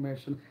the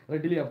information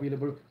readily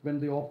available when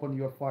they open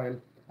your file.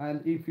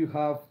 And if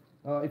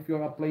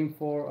you're applying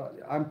for,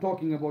 I'm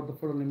talking about the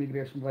federal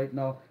immigration right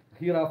now.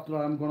 Hereafter,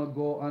 I'm going to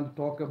go and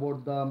talk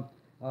about the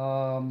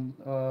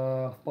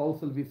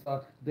spousal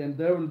visa. Then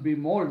there will be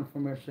more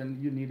information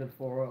you needed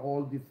for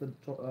all these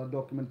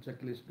document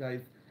checklist,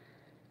 guys.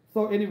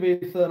 So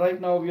anyways, right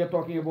now we are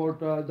talking about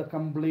the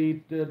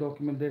complete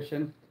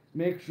documentation.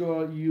 Make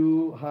sure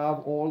you have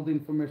all the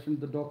information.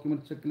 The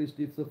document checklist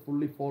is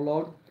fully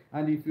followed.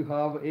 And if you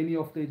have any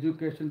of the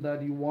education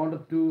that you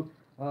wanted to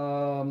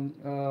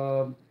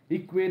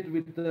equate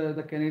with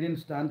the Canadian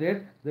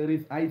standard, there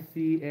is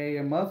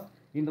ICAMS,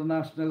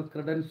 International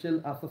Credential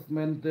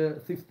Assessment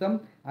System,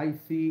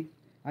 ICAMS,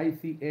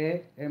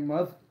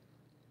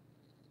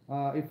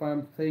 if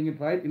I'm saying it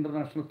right,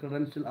 International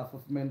Credential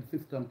Assessment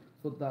System.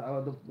 So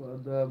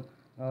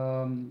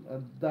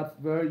that's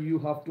where you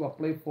have to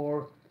apply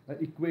for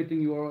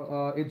equating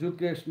your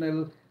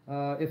educational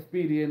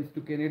experience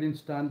to Canadian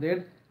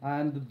standard,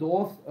 and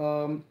those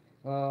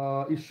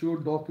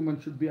issued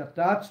documents should be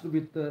attached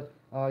with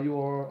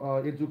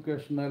your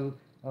educational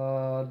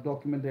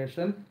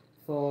documentation.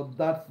 So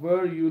that's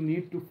where you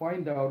need to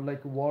find out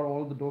like what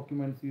all the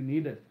documents you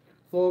needed.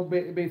 So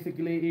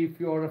basically, if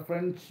you're a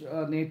French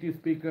native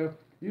speaker,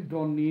 you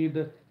don't need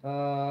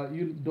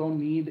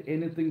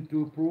anything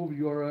to prove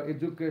your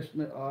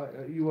education,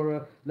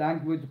 your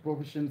language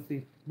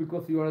proficiency,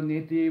 because you are a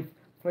native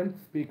French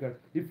speaker.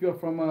 If you're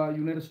from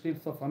United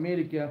States of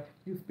America,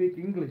 you speak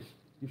English.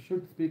 You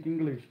should speak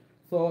English.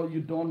 So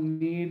you don't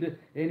need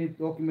any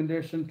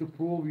documentation to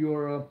prove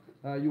your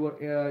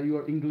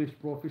English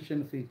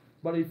proficiency.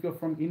 But if you're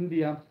from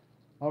India,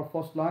 our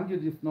first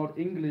language is not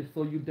English,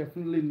 so you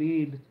definitely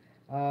need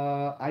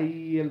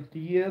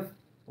IELTS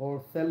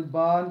or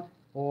CELBAN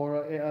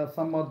or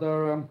some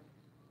other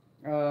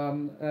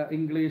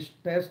English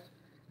test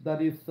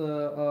that is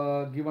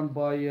given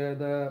by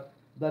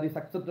that is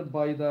accepted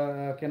by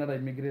the Canada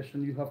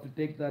immigration. You have to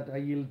take that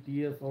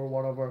IELTS or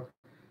whatever.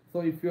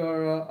 So if you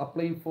are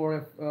applying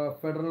for a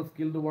federal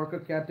skilled worker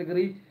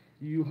category,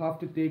 you have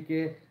to take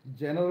a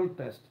general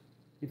test.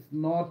 It's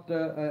not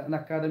an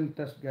academic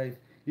test, guys.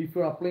 If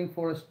you're applying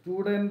for a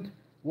student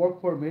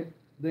work permit,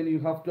 then you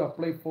have to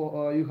apply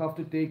for you have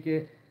to take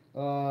a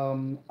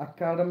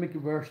academic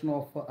version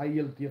of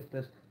IELTS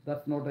test.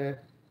 That's not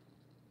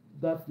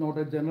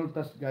a general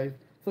test, guys.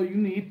 So you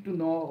need to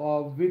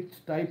know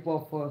which type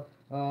of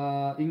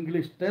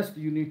English test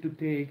you need to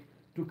take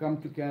to come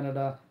to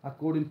Canada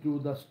according to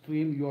the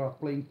stream you are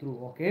applying through.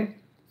 Okay.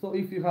 So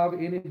if you have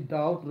any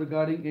doubt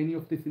regarding any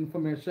of this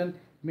information,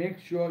 make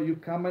sure you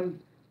comment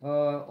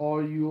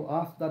or you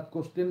ask that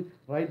question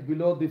right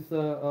below this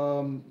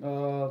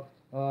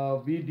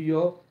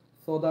video,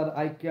 so that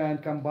I can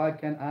come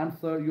back and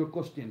answer your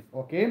questions.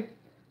 Okay.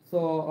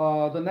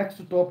 So the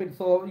next topic,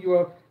 so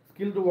your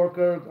skilled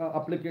worker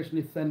application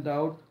is sent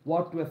out.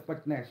 What to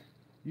expect next?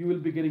 You will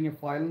be getting a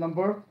file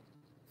number.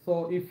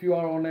 So if you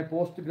are on a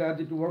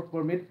postgraduate work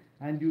permit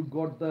and you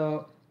got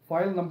the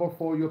file number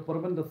for your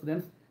permanent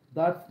residence,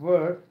 that's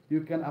where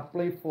you can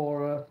apply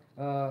for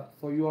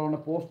so you are on a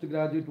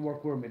postgraduate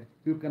work permit,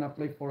 you can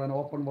apply for an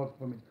open work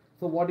permit.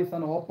 So what is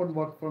an open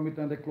work permit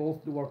and a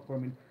closed work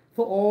permit?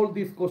 So all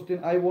these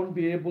questions, I won't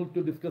be able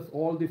to discuss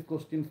all these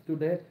questions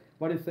today,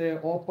 but it's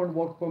a open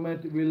work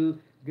permit will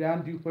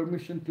grant you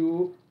permission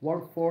to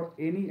work for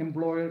any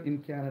employer in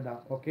Canada.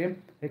 Okay.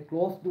 A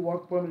closed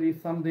work permit is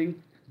something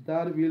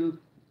that will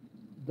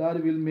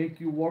make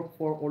you work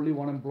for only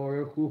one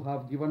employer who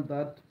have given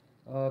that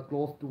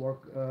close to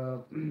work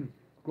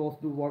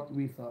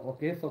visa.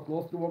 Okay, so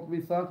close to work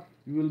visa,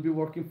 you will be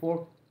working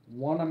for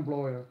one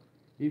employer.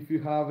 If you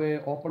have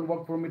a open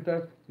work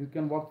permitter, you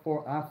can work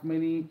for as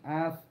many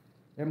as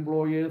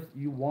employers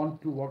you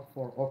want to work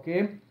for.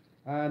 Okay,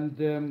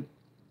 and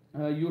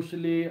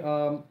usually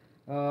you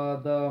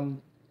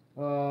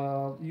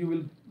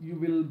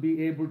will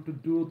be able to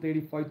do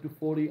 35 to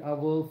 40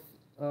 hours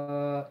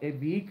a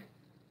week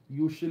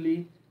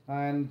usually.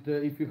 And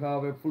if you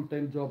have a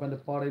full-time job and a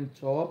part-time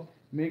job,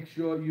 make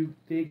sure you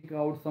take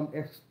out some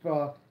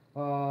extra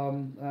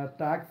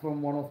tax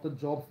from one of the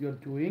jobs you're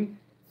doing,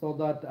 so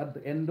that at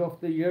the end of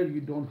the year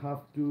you don't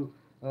have to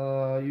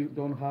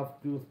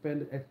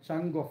spend a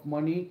chunk of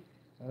money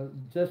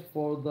just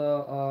for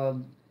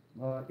the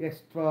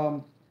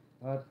extra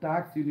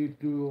tax you need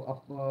to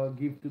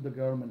give to the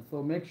government.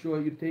 So make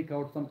sure you take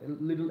out some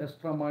little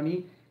extra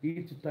money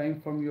each time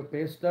from your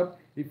pay stub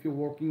if you're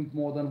working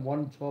more than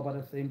one job at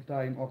the same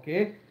time.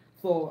 Okay,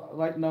 so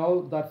right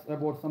now that's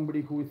about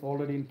somebody who is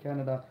already in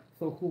Canada,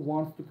 so who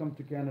wants to come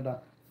to Canada.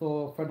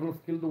 So federal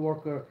skilled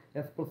worker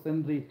as per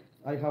SENRI,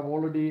 I have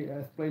already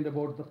explained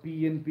about the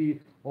PNP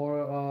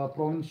or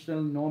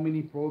provincial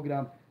nominee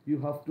program.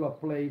 You have to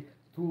apply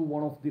through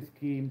one of the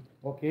scheme.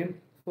 Okay,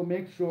 so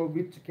make sure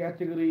which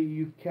category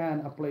you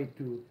can apply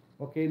to.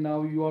 Okay,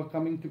 now you are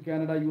coming to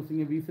Canada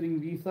using a visiting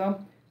visa.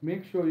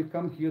 make sure you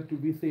come here to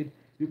visit.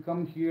 You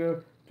come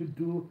here to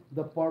do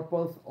the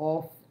purpose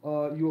of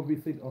your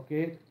visit,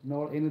 okay,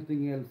 not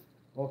anything else.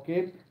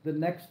 Okay, the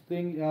next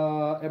thing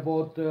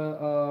about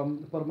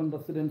permanent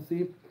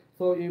residency.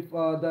 So if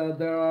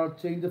there are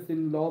changes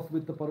in laws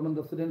with the permanent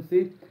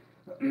residency,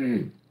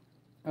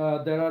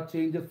 there are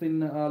changes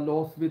in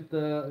laws with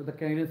the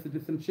Canadian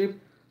citizenship.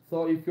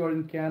 So if you're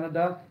in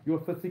Canada,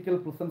 your physical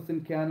presence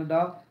in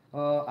Canada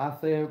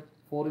as a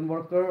foreign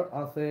worker,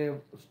 as a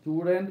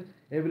student,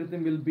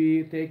 everything will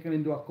be taken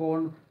into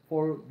account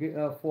for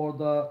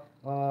the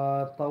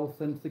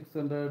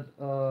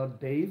 1,600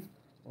 days,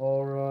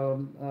 or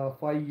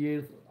 5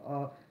 years,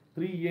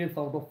 3 years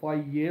out of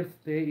 5 years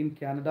stay in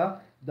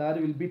Canada.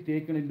 That will be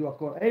taken into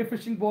account. Hey,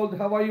 Fishing Bolt,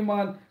 how are you,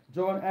 man?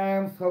 John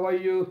Ames, how are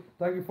you?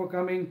 Thank you for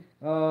coming.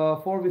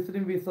 For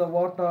visiting visa,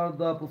 what are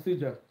the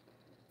procedure?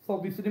 So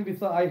visiting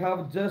visa, I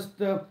have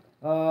just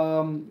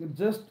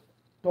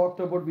talked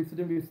about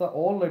visiting visa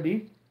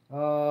already,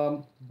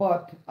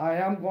 but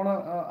I'm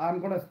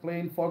gonna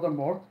explain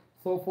furthermore.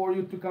 So for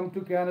you to come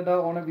to Canada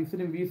on a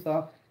visiting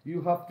visa,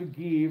 you have to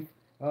give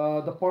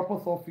the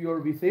purpose of your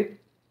visit.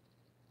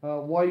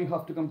 Why you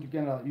have to come to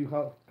Canada? You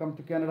have come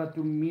to Canada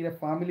to meet a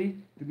family,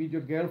 to meet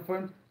your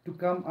girlfriend, to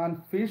come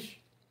and fish,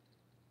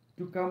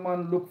 to come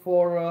and look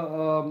for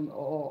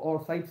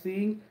or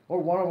sightseeing,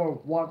 or whatever.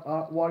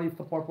 What is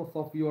the purpose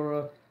of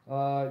your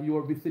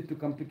visit to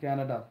come to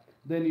Canada?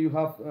 Then you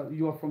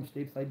are from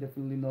states. I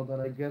definitely know that,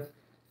 I guess.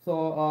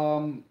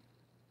 So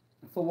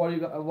what you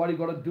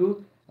gotta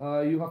do?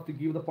 You have to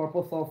give the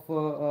purpose of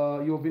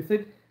your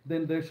visit.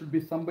 Then there should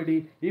be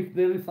somebody. If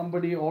there is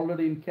somebody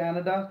already in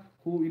Canada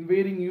who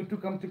inviting you to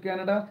come to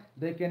Canada,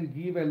 they can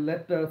give a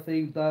letter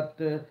saying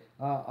that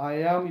I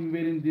am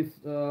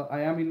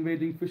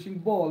inviting Fishing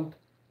Bolt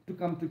to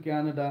come to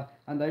Canada,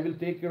 and I will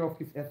take care of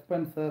his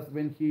expenses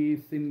when he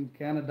is in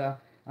Canada,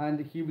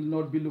 and he will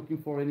not be looking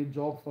for any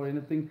jobs or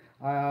anything.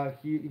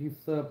 His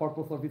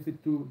purpose of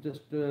visit to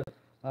just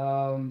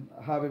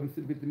have a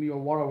visit with me or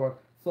whatever.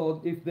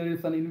 So if there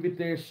is an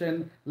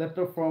invitation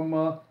letter from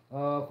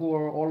who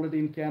are already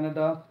in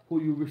Canada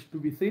who you wish to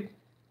visit,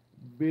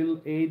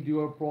 will aid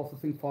your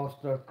processing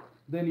faster.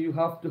 Then you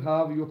have to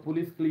have your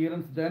police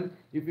clearance done.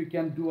 If you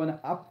can do an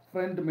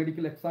upfront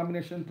medical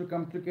examination to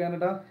come to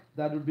Canada,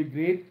 that would be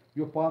great.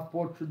 Your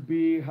passport should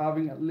be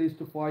having at least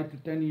 5 to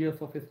 10 years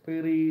of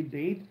expiry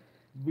date,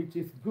 which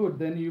is good.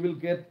 Then you will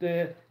get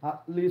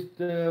at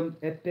least a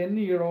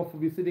 10-year of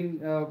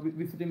visiting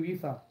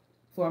visa.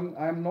 So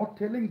I'm not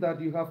telling that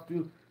you have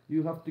to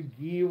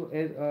give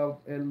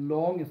a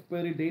long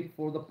expiry date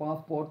for the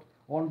passport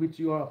on which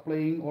you are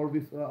applying, or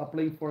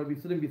applying for a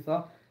visiting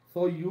visa.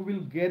 So you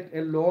will get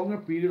a longer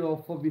period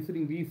of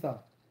visiting visa.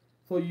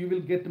 So you will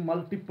get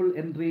multiple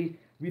entry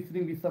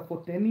visiting visa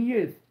for 10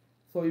 years.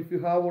 So if you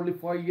have only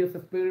 5 years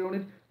expiry on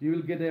it, you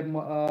will get a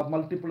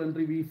multiple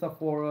entry visa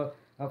for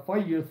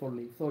 5 years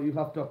only. So you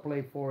have to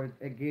apply for it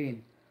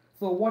again.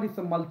 So what is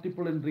a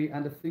multiple entry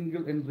and a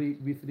single entry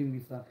visiting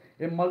visa?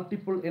 A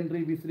multiple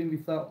entry visiting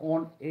visa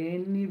on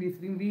any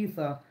visiting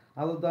visa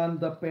other than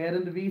the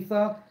parent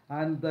visa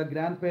and the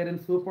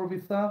grandparent super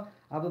visa,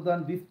 other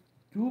than these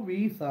two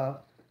visa,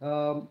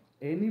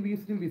 any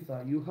visiting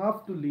visa, you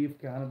have to leave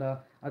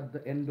Canada at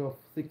the end of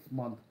 6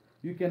 months.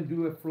 You can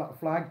do a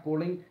flag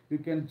polling. You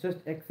can just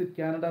exit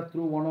Canada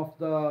through one of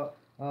the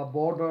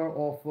border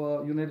of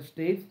United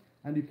States,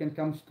 and you can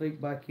come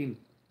straight back in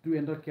to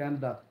enter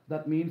Canada.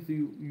 That means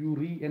you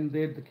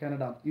re-entered the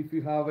Canada. If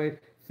you have a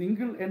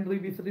single entry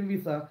visiting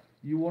visa,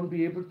 you won't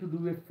be able to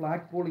do a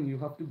flag polling. You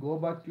have to go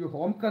back to your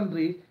home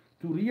country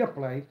to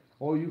reapply,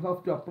 or you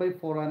have to apply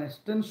for an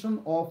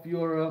extension of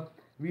your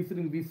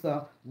visiting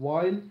visa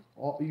while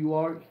you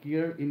are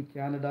here in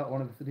Canada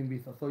on a visiting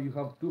visa. So you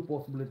have two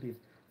possibilities.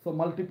 So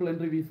multiple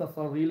entry visas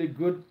are really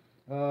good.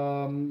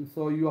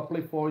 So you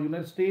apply for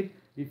United States.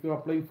 If you're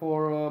applying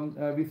for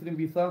a visiting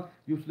visa,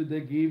 usually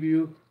they give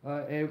you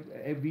a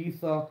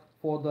visa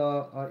for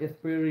the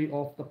expiry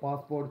of the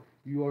passport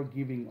you are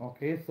giving.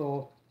 Okay,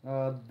 so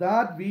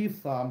that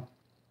visa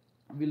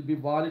will be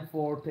valid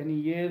for 10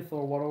 years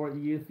or whatever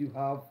years you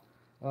have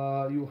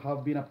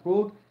been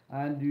approved,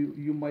 and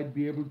you might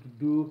be able to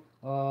do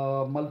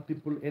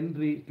multiple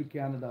entry to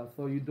Canada.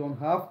 So you don't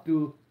have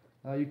to.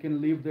 You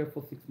can live there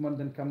for 6 months,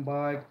 then come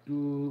back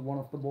to one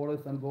of the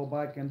borders and go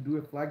back and do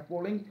a flag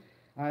polling,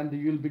 and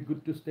you'll be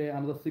good to stay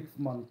another 6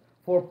 months.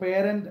 For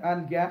parent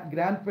and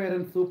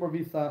grandparent super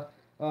visa,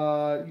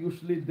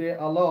 usually they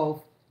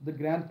allow the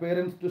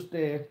grandparents to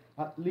stay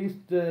at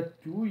least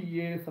 2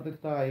 years at a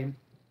time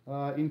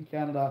in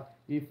Canada.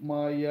 If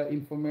my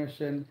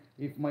information,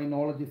 if my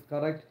knowledge is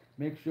correct,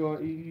 make sure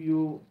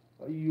you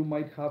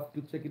might have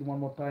to check it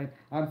one more time.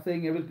 I'm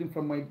saying everything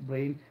from my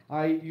brain.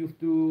 I used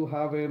to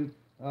have a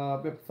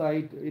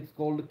website. It's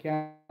called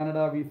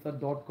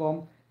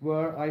canadavisa.com,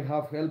 where I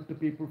have helped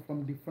people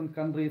from different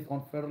countries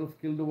on federal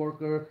skilled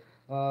worker,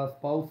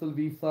 spousal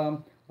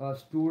visa,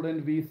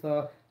 student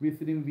visa,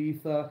 visiting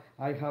visa.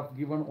 I have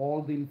given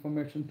all the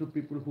information to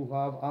people who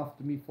have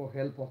asked me for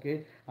help.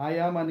 Okay, I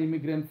am an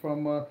immigrant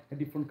from a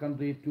different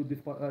country to this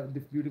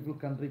beautiful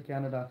country,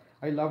 Canada.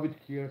 I love it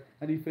here,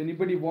 and if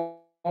anybody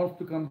wants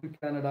to come to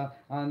Canada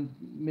and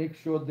make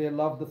sure they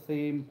love the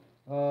same,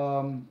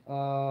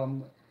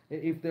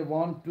 if they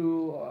want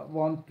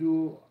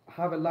to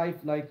have a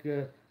life like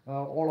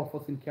all of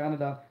us in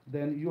Canada,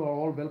 then you are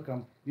all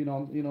welcome.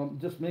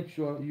 Just make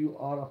sure you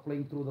are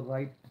applying through the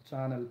right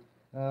channel.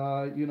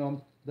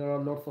 There are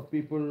lots of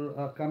people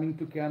coming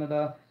to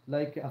Canada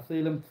like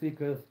asylum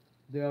seekers.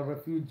 There are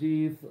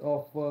refugees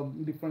of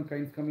different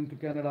kinds coming to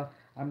Canada.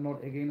 I'm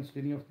not against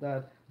any of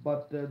that,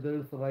 but there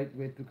is the right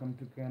way to come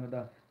to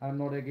Canada. I'm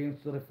not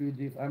against the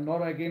refugees. I'm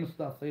not against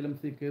the asylum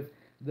seekers.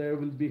 There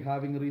will be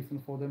having a reason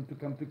for them to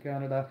come to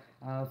Canada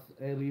as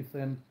a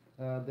reason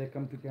they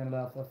come to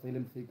Canada as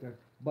asylum seeker.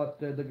 But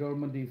the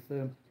government is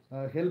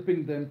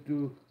helping them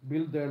to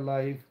build their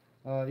life.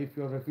 If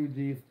you're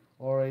refugees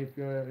or if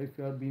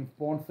you're being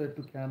sponsored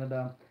to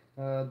Canada,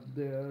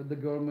 the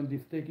government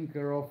is taking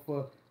care of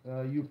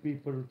you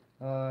people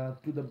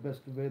to the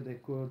best way they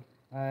could.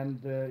 And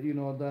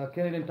the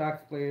Canadian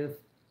tax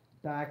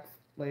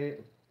play,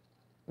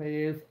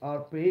 payers are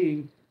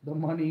paying the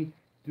money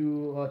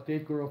to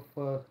take care of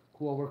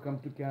whoever come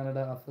to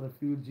Canada as a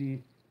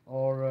refugee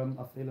or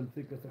asylum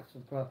seekers,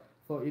 etc.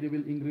 So it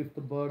will increase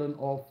the burden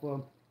of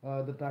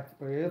the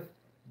taxpayers,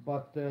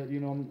 but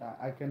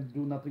I can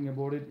do nothing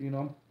about it.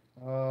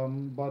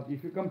 But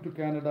if you come to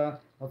Canada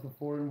as a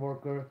foreign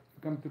worker, if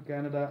you come to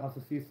Canada as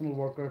a seasonal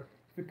worker,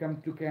 if you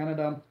come to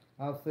Canada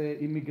as a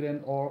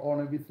immigrant or on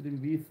a visiting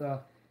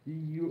visa,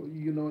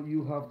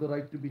 you have the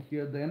right to be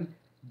here. Then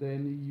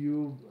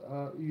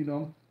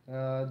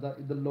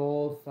the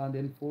laws and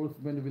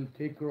enforcement will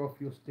take care of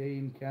your stay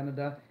in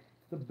Canada.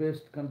 It's the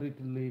best country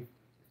to live.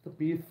 It's the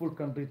peaceful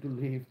country to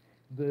live.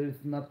 There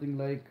is nothing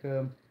like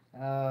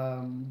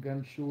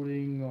gun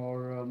shooting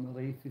or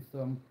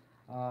racism.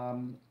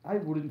 I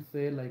wouldn't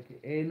say like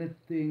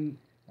anything.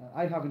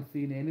 I haven't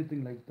seen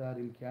anything like that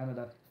in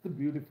Canada. It's a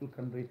beautiful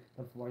country.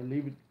 That's why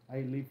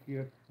I live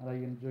here and I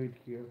enjoy it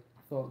here.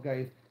 So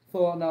guys,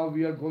 so now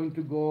we are going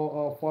to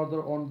go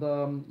further on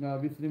the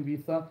visiting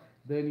visa.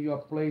 Then you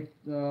apply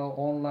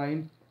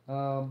online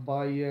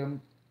by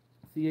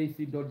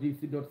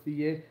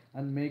cic.gc.ca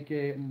and make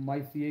a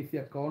my CIC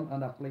account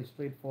and apply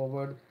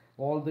straightforward.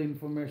 All the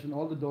information,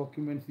 all the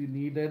documents you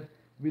needed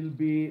will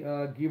be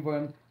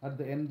given at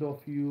the end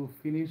of you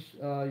finish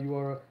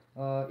your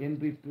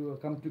entry to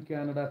come to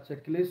Canada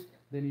checklist.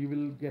 Then you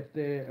will get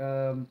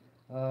a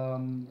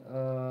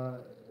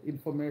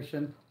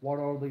information, what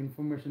are the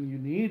information you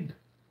need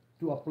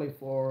to apply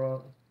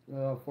for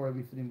a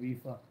visiting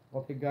visa.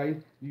 Okay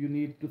guys, you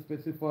need to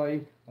specify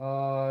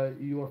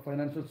your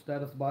financial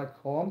status back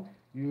home.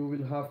 You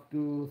will have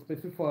to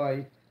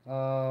specify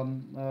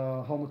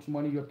how much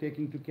money you're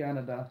taking to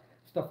Canada,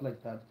 stuff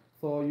like that.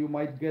 So you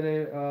might get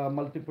a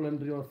multiple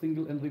entry or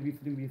single entry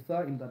visiting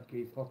visa in that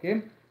case.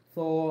 Okay,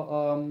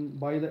 so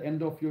by the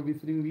end of your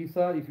visiting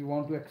visa, if you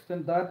want to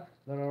extend that,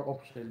 there are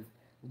options.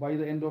 By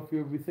the end of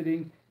your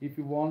visiting, if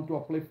you want to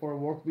apply for a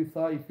work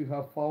visa, if you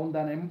have found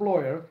an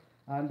employer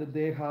and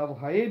they have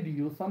hired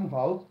you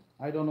somehow,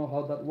 I don't know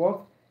how that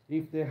works.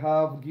 If they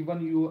have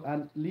given you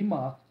an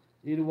lima,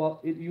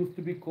 it used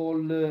to be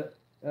called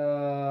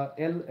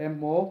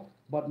LMO,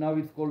 but now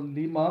it's called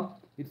lima.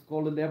 It's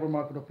called the labor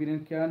market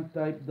opinion. Can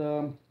type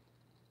the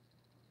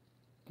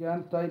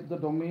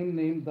domain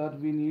name that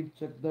we need.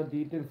 Check the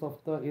details of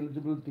the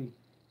eligibility.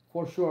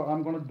 For sure,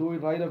 I'm gonna do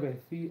it right away.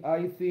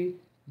 CIC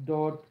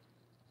dot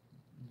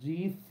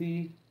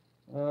gc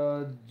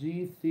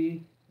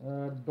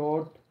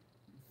dot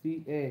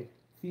ca,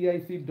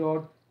 CIC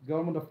dot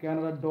government of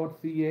Canada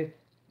dot ca.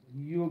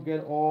 You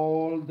get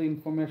all the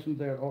information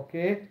there.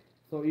 Okay,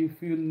 so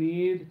if you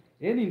need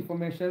any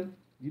information,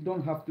 you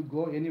don't have to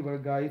go anywhere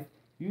guys.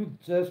 You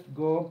just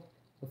go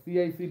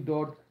cic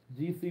dot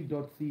gc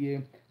dot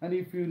ca, and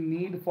if you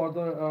need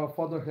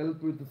further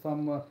help with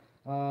some of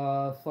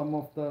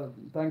the,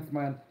 thanks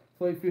man.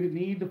 So if you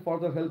need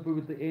further help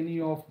with any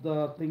of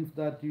the things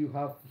that you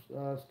have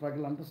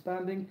struggle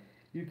understanding,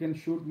 you can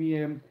shoot me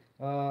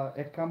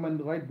a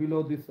comment right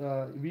below this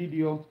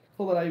video,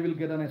 so that I will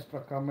get an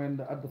extra comment.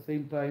 At the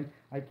same time,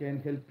 I can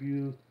help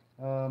you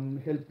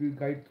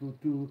guide through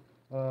to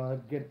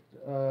get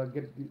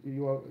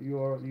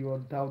your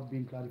doubt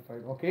being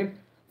clarified. Okay,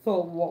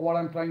 so what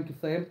I'm trying to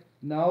say,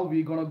 now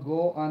we're gonna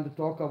go and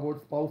talk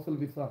about spousal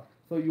visa.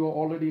 So you are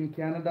already in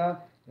Canada.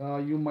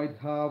 You might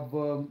have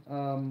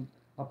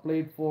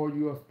applied for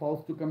your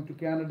spouse to come to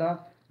Canada.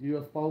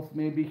 Your spouse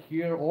may be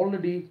here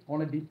already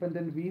on a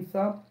dependent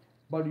visa,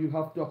 but you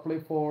have to apply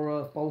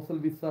for a spousal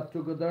visa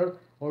together.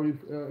 Or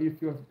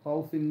if your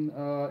spouse in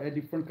a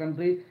different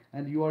country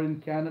and you are in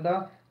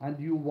Canada and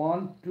you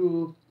want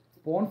to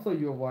sponsor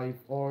your wife,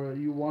 or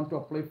you want to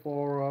apply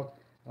for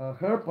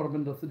her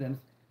permanent residence,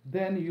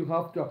 then you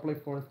have to apply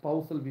for a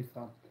spousal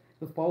visa.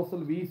 The spousal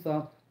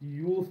visa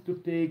used to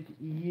take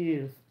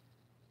years,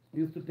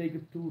 used to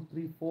take 2,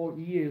 3, 4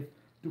 years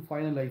to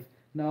finalize.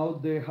 Now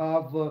they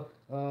have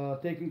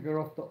taken care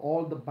of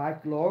all the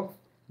backlogs.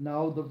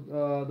 Now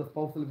the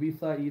spousal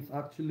visa is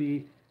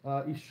actually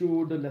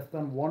issued less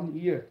than 1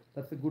 year.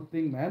 That's a good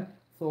thing, man.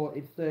 So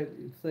it's a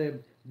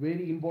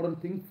very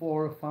important thing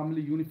for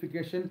family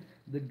unification.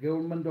 The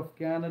government of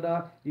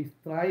Canada is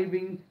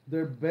thriving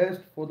their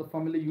best for the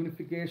family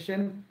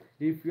unification.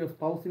 If your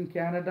spouse in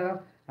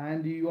Canada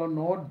and you are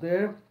not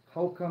there,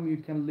 how come you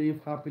can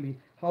live happily?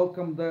 How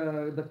come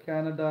the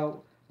Canada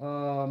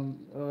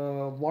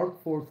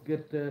workforce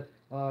get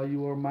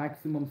your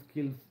maximum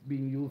skills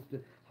being used?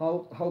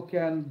 How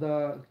can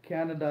the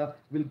Canada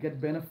will get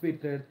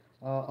benefited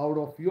out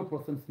of your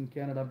presence in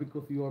Canada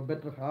because you are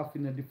better half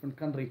in a different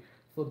country?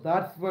 So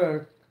that's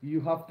where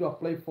you have to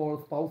apply for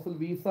spousal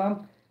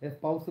visa. A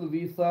spousal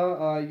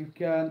visa,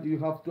 you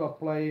have to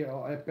apply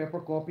a paper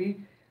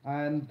copy,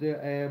 and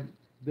there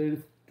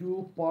is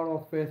two part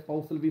of a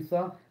spousal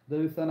visa.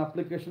 There is an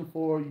application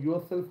for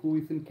yourself who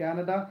is in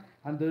Canada,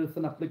 and there is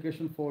an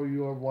application for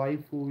your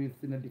wife who is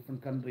in a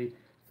different country.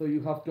 So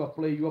you have to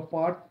apply your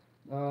part.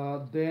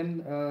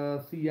 Then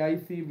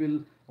CIC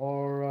will,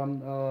 or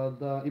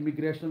the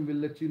immigration will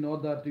let you know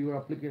that your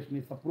application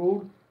is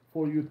approved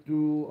for you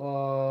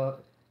to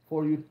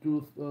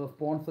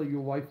sponsor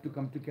your wife to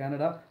come to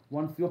Canada.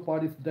 Once your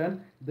part is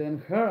done, then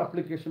her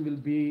application will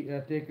be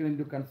taken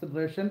into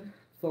consideration.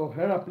 So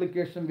her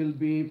application will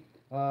be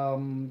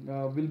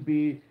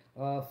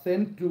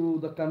sent to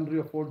the country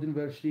of origin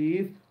where she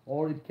is,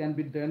 or it can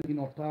be done in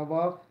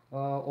Ottawa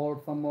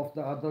or some of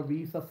the other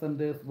visa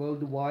centers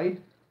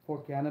worldwide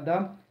for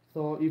Canada.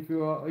 So if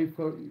your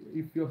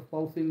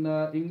spouse in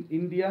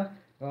India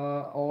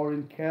or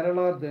in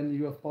Kerala, then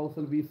your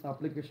spousal visa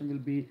application will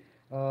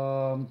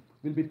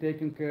be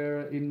taken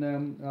care in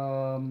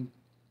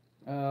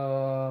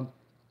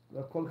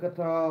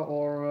Kolkata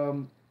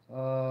or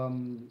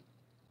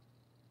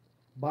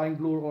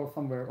Bangalore or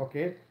somewhere.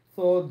 Okay,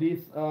 so this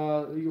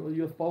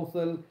your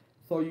spousal,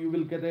 so you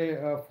will get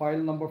a file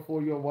number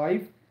for your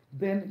wife.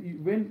 Then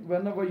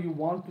whenever you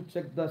want to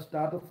check the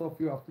status of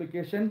your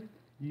application,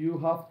 you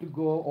have to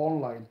go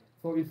online.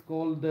 So it's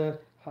called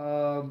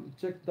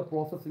check the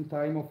processing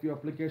time of your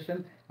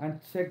application and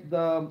check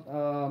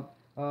the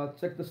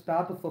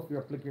status of your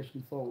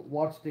application. So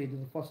what stage?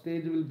 The first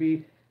stage will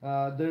be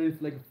there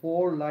is like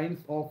 4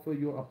 lines of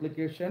your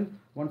application.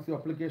 Once your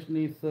application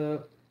is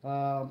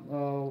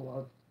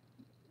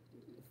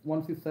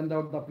once you send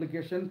out the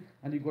application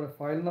and you got a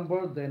file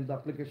number, then the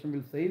application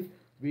will say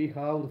we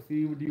have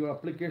received your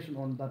application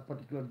on that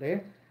particular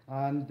day.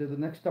 And the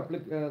next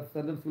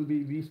sentence will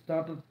be we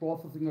started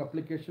processing your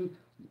application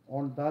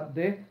on that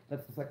day.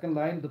 That's the second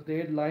line. The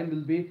third line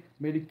will be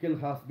medical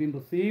has been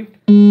received.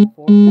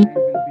 Fourth line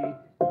will be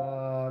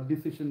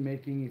decision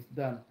making is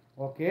done.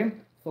 Okay,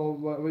 so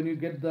when you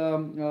get the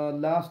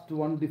last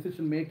one,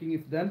 decision making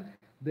is done,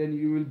 then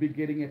you will be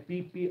getting a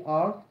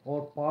PPR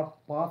or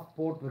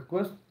passport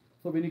request.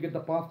 So when you get the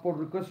passport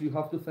request, you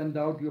have to send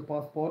out your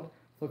passport.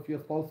 So if your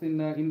spouse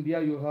in India,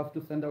 you have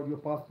to send out your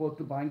passport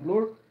to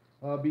Bangalore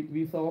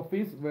visa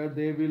office, where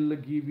they will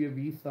give you a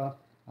visa.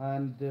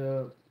 And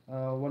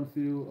once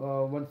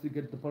you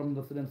get the permanent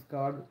residence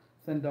card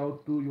sent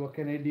out to your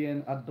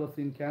Canadian address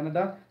in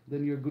Canada,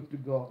 then you're good to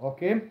go.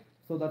 Okay,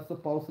 so that's the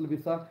spousal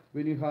visa.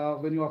 When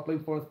you apply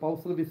for a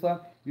spousal visa,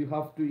 you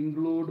have to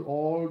include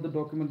all the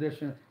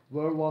documentation.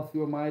 Where was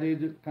your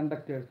marriage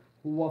conducted?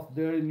 Who was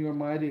there in your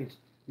marriage?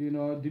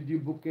 Did you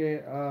book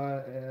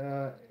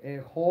a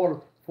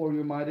hall for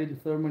your marriage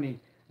ceremony?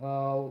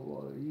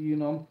 Do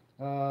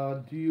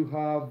you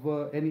have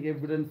any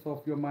evidence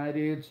of your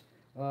marriage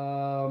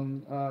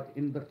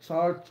in the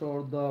church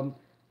or the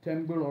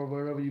temple or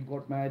wherever you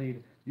got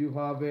married? You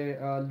have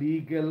a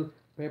legal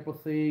paper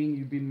saying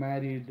you've been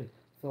married.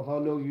 So how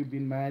long you've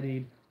been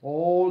married?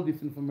 All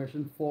this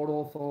information,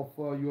 photos of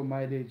your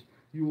marriage,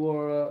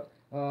 your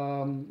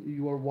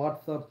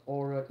WhatsApp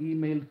or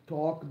email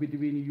talk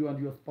between you and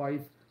your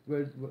spouse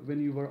when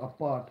you were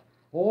apart.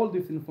 All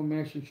this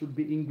information should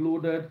be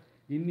included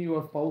in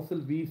your spousal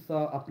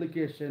visa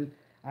application,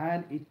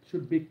 and it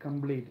should be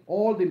complete.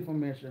 All the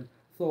information.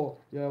 So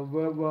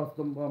where was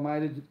the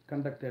marriage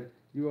conducted?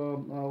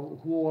 Who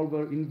all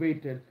were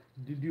invited?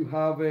 Did you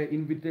have a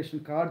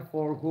invitation card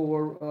for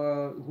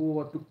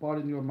who took part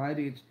in your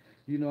marriage?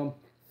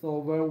 So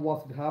where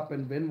was it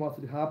happened? When was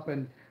it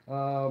happened?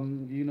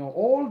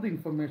 All the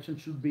information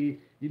should be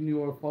in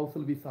your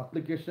spousal visa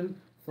application,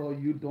 so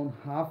you don't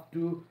have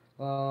to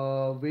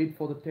wait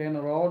for the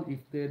turnaround if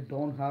they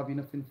don't have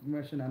enough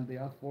information and they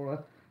ask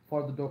for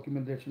the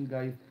documentation,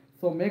 guys.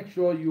 So make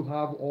sure you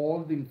have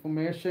all the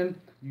information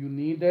you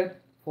needed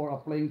for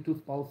applying to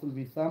spousal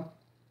visa.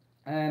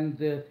 And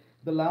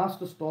the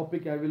last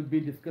topic I will be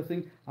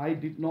discussing, I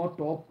did not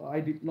talk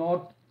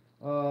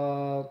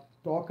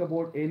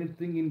about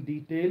anything in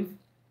details.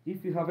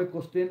 If you have a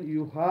question,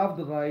 you have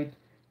the right,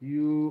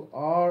 you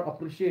are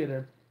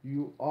appreciated,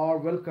 you are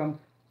welcome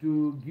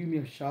to give me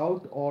a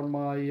shout on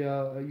my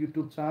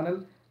YouTube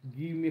channel.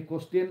 Give me a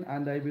question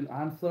and I will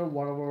answer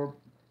whatever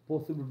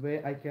possible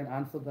way I can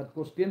answer that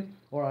question,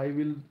 or I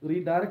will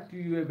redirect to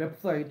you a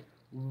website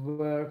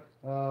where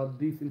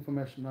these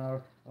information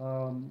are,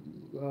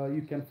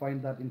 you can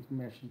find that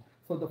information.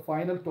 So the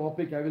final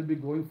topic I will be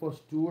going for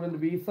student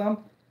visa.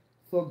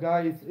 So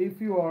guys,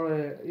 if you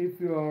are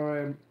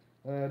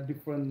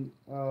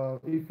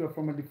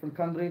from a different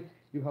country,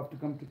 you have to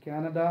come to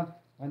Canada,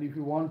 and if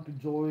you want to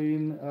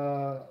join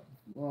a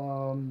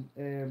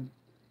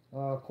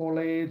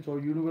college or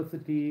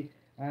university,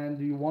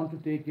 and you want to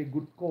take a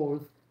good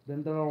course,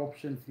 then there are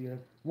options here.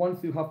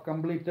 Once you have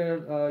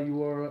completed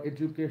your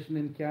education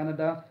in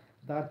Canada,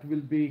 that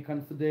will be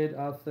considered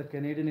as a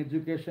Canadian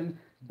education.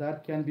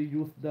 That can be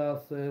used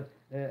as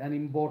an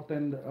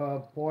important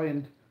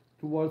point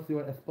towards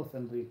your express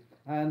entry.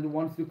 And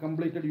once you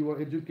completed your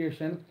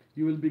education,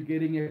 you will be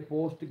getting a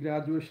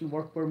post-graduation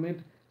work permit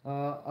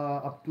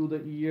up to the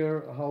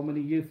year, how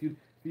many years you,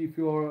 if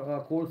your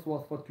course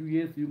was for 2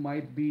 years, you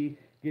might be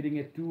getting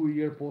a 2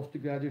 year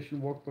post-graduation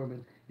work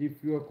permit.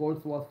 If your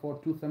course was for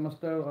 2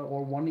 semesters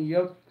or 1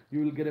 year,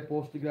 you will get a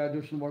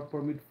post-graduation work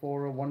permit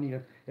for 1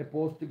 year. A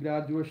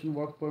post-graduation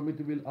work permit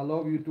will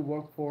allow you to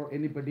work for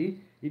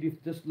anybody. It is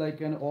just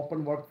like an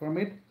open work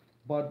permit,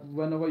 but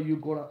whenever you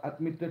got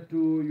admitted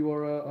to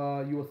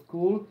your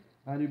school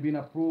and you've been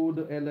approved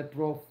a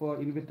letter of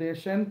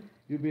invitation,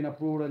 you've been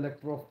approved a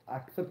letter of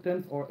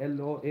acceptance or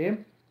LOA,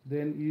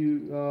 then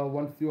you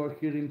once you are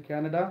here in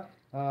Canada,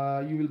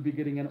 you will be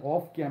getting an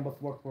off-campus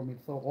work permit.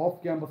 So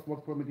off-campus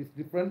work permit is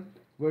different,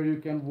 where you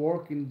can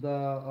work in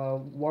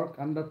the work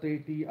under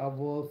 30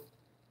 hours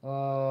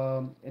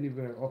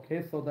anywhere.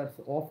 Okay, so that's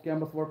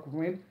off-campus work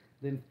permit.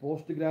 Then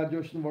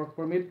post-graduation work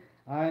permit,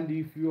 and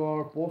if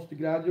your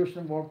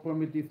post-graduation work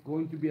permit is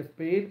going to be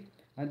expired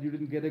and you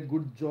didn't get a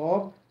good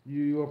job,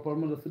 your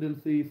permanent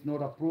residency is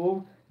not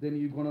approved, then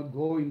you're gonna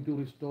go into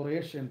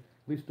restoration.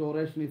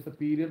 Restoration is a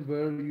period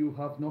where you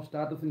have no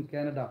status in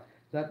Canada.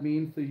 That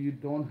means you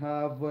don't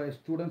have a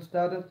student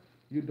status,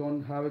 you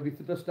don't have a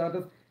visitor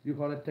status, you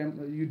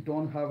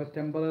don't have a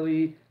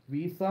temporary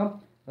visa,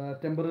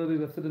 temporary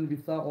resident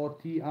visa or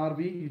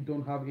TRV. You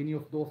don't have any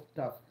of those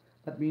stuff.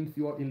 That means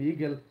you are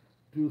illegal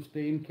to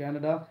stay in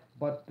Canada.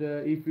 But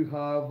if you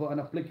have an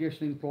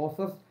application in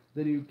process,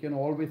 then you can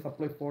always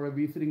apply for a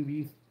visiting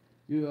visa,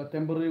 a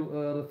temporary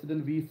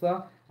resident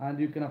visa, and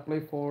you can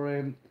apply for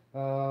a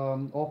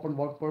open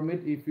work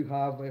permit if you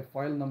have a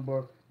file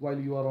number while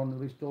you are on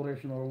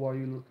restoration, or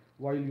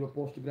while your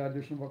post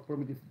graduation work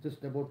permit is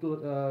just about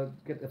to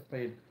get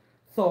expired.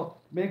 So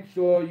make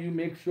sure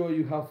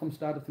you have some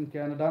status in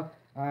Canada,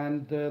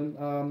 and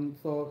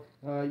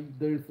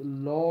there is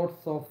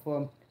lots of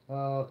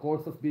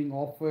courses being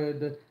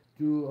offered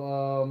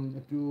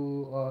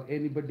to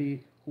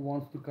anybody who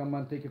wants to come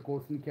and take a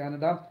course in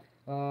Canada.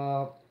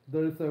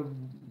 There is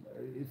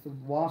it's a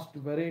vast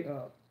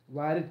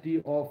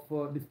variety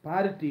of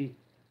disparity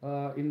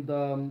in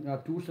the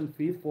tuition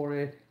fees for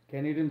a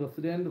Canadian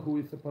resident who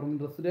is a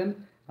permanent resident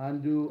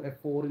and a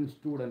foreign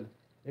student.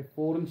 A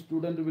foreign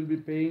student will be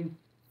paying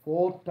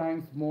 4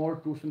 times more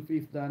tuition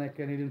fees than a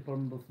Canadian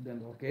permanent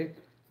resident. Okay,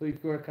 so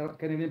if you are a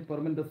Canadian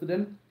permanent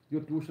resident,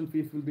 your tuition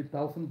fees will be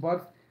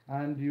 $1,000,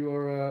 and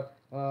your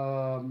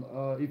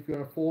if you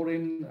are a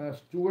foreign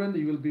student,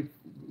 you will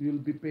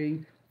be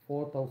paying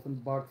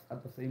 $4,000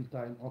 at the same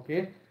time.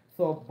 Okay,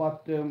 so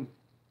but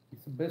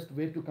it's the best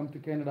way to come to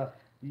Canada.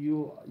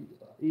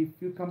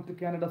 If you come to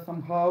Canada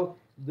somehow,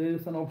 there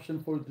is an option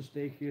for you to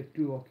stay here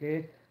too.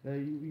 Okay,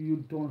 you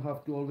don't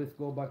have to always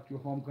go back to your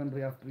home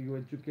country after your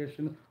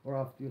education or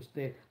after your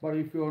stay. But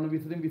if you're on a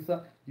visiting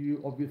visa, you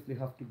obviously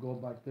have to go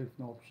back. There's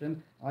no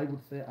option, I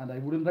would say, and I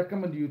wouldn't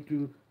recommend you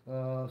to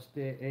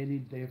stay any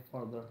day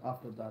further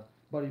after that.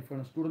 But if you're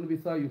on a student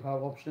visa, you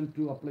have option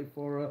to apply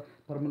for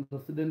permanent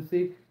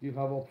residency. You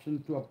have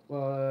option to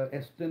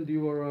extend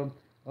your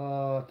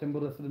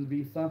temporary resident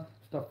visa,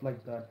 stuff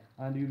like that.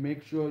 And you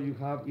make sure you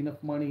have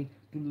enough money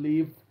to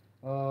live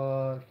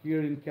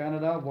here in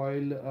Canada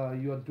while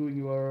you are doing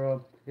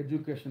your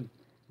education.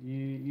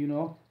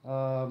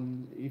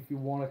 If you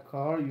want a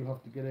car, you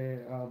have to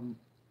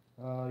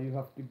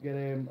get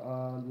a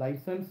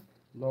license,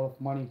 lot of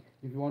money.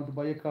 If you want to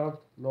buy a car,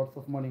 lots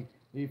of money.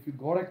 If you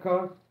got a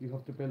car, you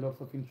have to pay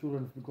lots of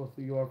insurance because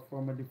you are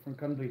from a different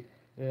country.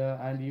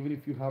 And even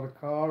if you have a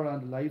car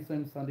and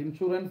license and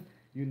insurance,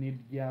 you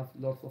need gas,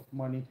 lots of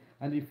money.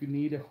 And if you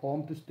need a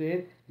home to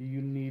stay,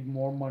 you need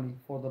more money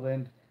for the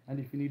rent. And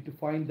if you need to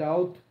find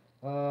out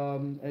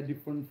a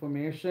different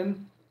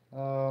information,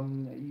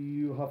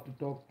 you have to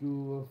talk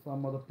to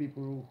some other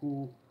people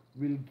who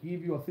will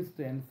give you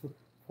assistance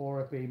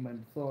for a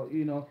payment. So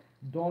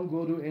don't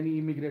go to any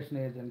immigration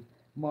agent.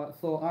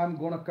 So I'm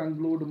gonna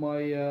conclude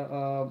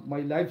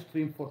my live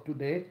stream for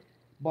today,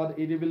 but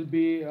it will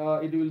be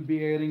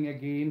airing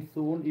again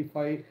soon.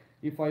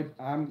 If I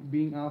am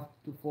being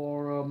asked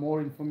for more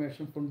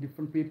information from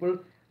different people,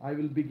 I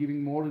will be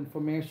giving more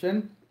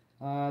information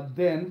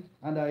then,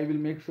 and I will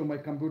make sure my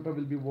computer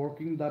will be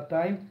working that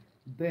time.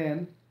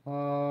 Then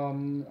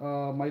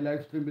my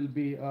live stream will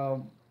be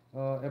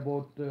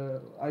about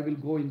I will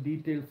go in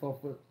details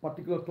of a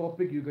particular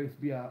topic you guys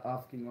be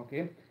asking.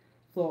 Okay,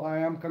 so I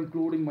am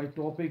concluding my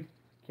topic.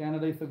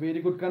 Canada is a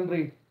very good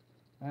country.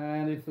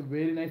 and it's a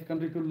very nice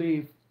country to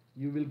live.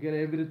 You will get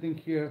everything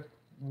here.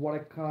 What a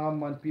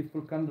calm and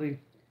peaceful country,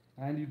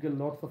 and you get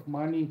lots of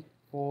money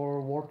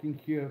for working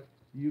here.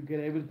 You get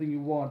everything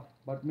you want,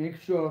 but make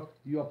sure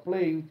you are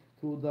playing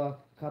through the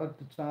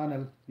correct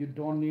channel. You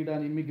don't need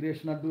an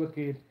immigration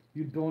advocate,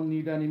 you don't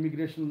need an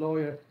immigration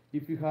lawyer.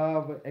 If you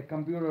have a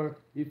computer,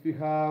 if you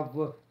have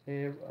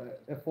a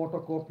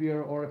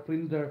photocopier or a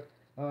printer,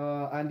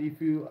 and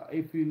if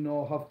you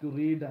know how to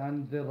read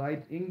and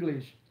write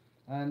English,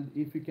 and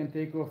if you can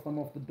take off some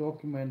of the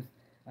documents,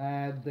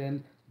 and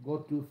then go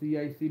to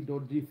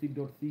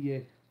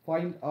cic.gc.ca,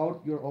 find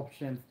out your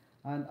options,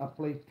 and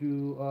apply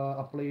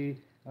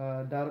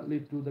directly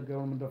to the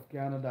government of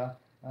Canada,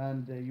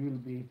 and you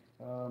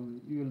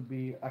will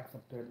be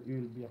accepted, you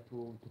will be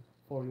approved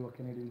for your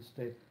Canadian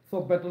stay.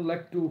 So better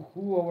luck to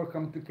whoever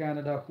come to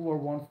Canada, whoever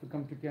wants to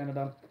come to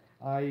Canada.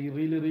 I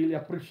really really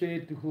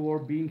appreciate who are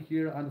being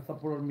here and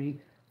support me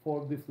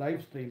for this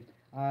live stream.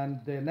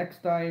 And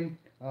next time,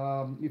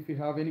 if you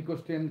have any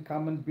question,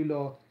 comment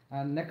below.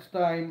 And next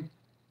time,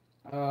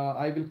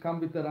 I will come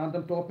with a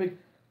random topic,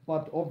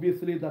 but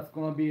obviously that's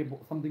gonna be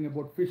something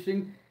about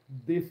fishing.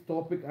 This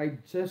topic I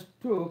just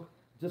took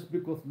just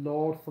because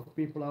lots of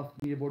people ask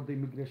me about the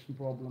immigration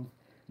problems.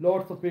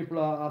 Lots of people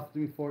are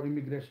asking me for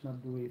immigration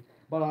advice,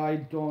 but I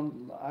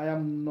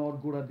am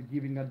not good at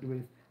giving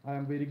advice. I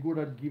am very good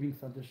at giving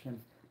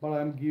suggestions, but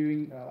I am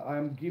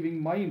giving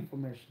my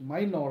information,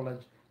 my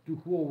knowledge to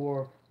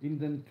whoever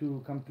intend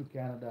to come to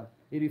Canada.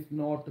 It is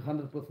not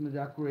 100%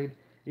 accurate.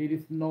 It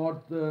is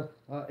not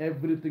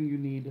everything you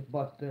need,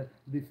 but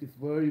this is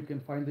where you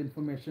can find the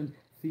information.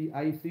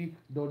 cic.gc.ca.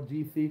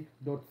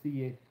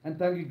 And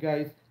thank you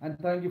guys, and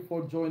thank you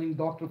for joining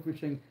Dr.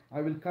 Fishing.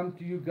 I will come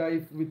to you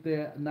guys with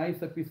a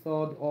nice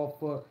episode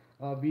of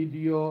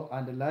video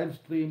and a live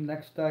stream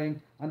next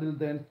time. Until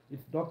then,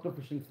 it's Dr.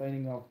 Fishing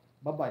signing off.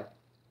 Bye bye.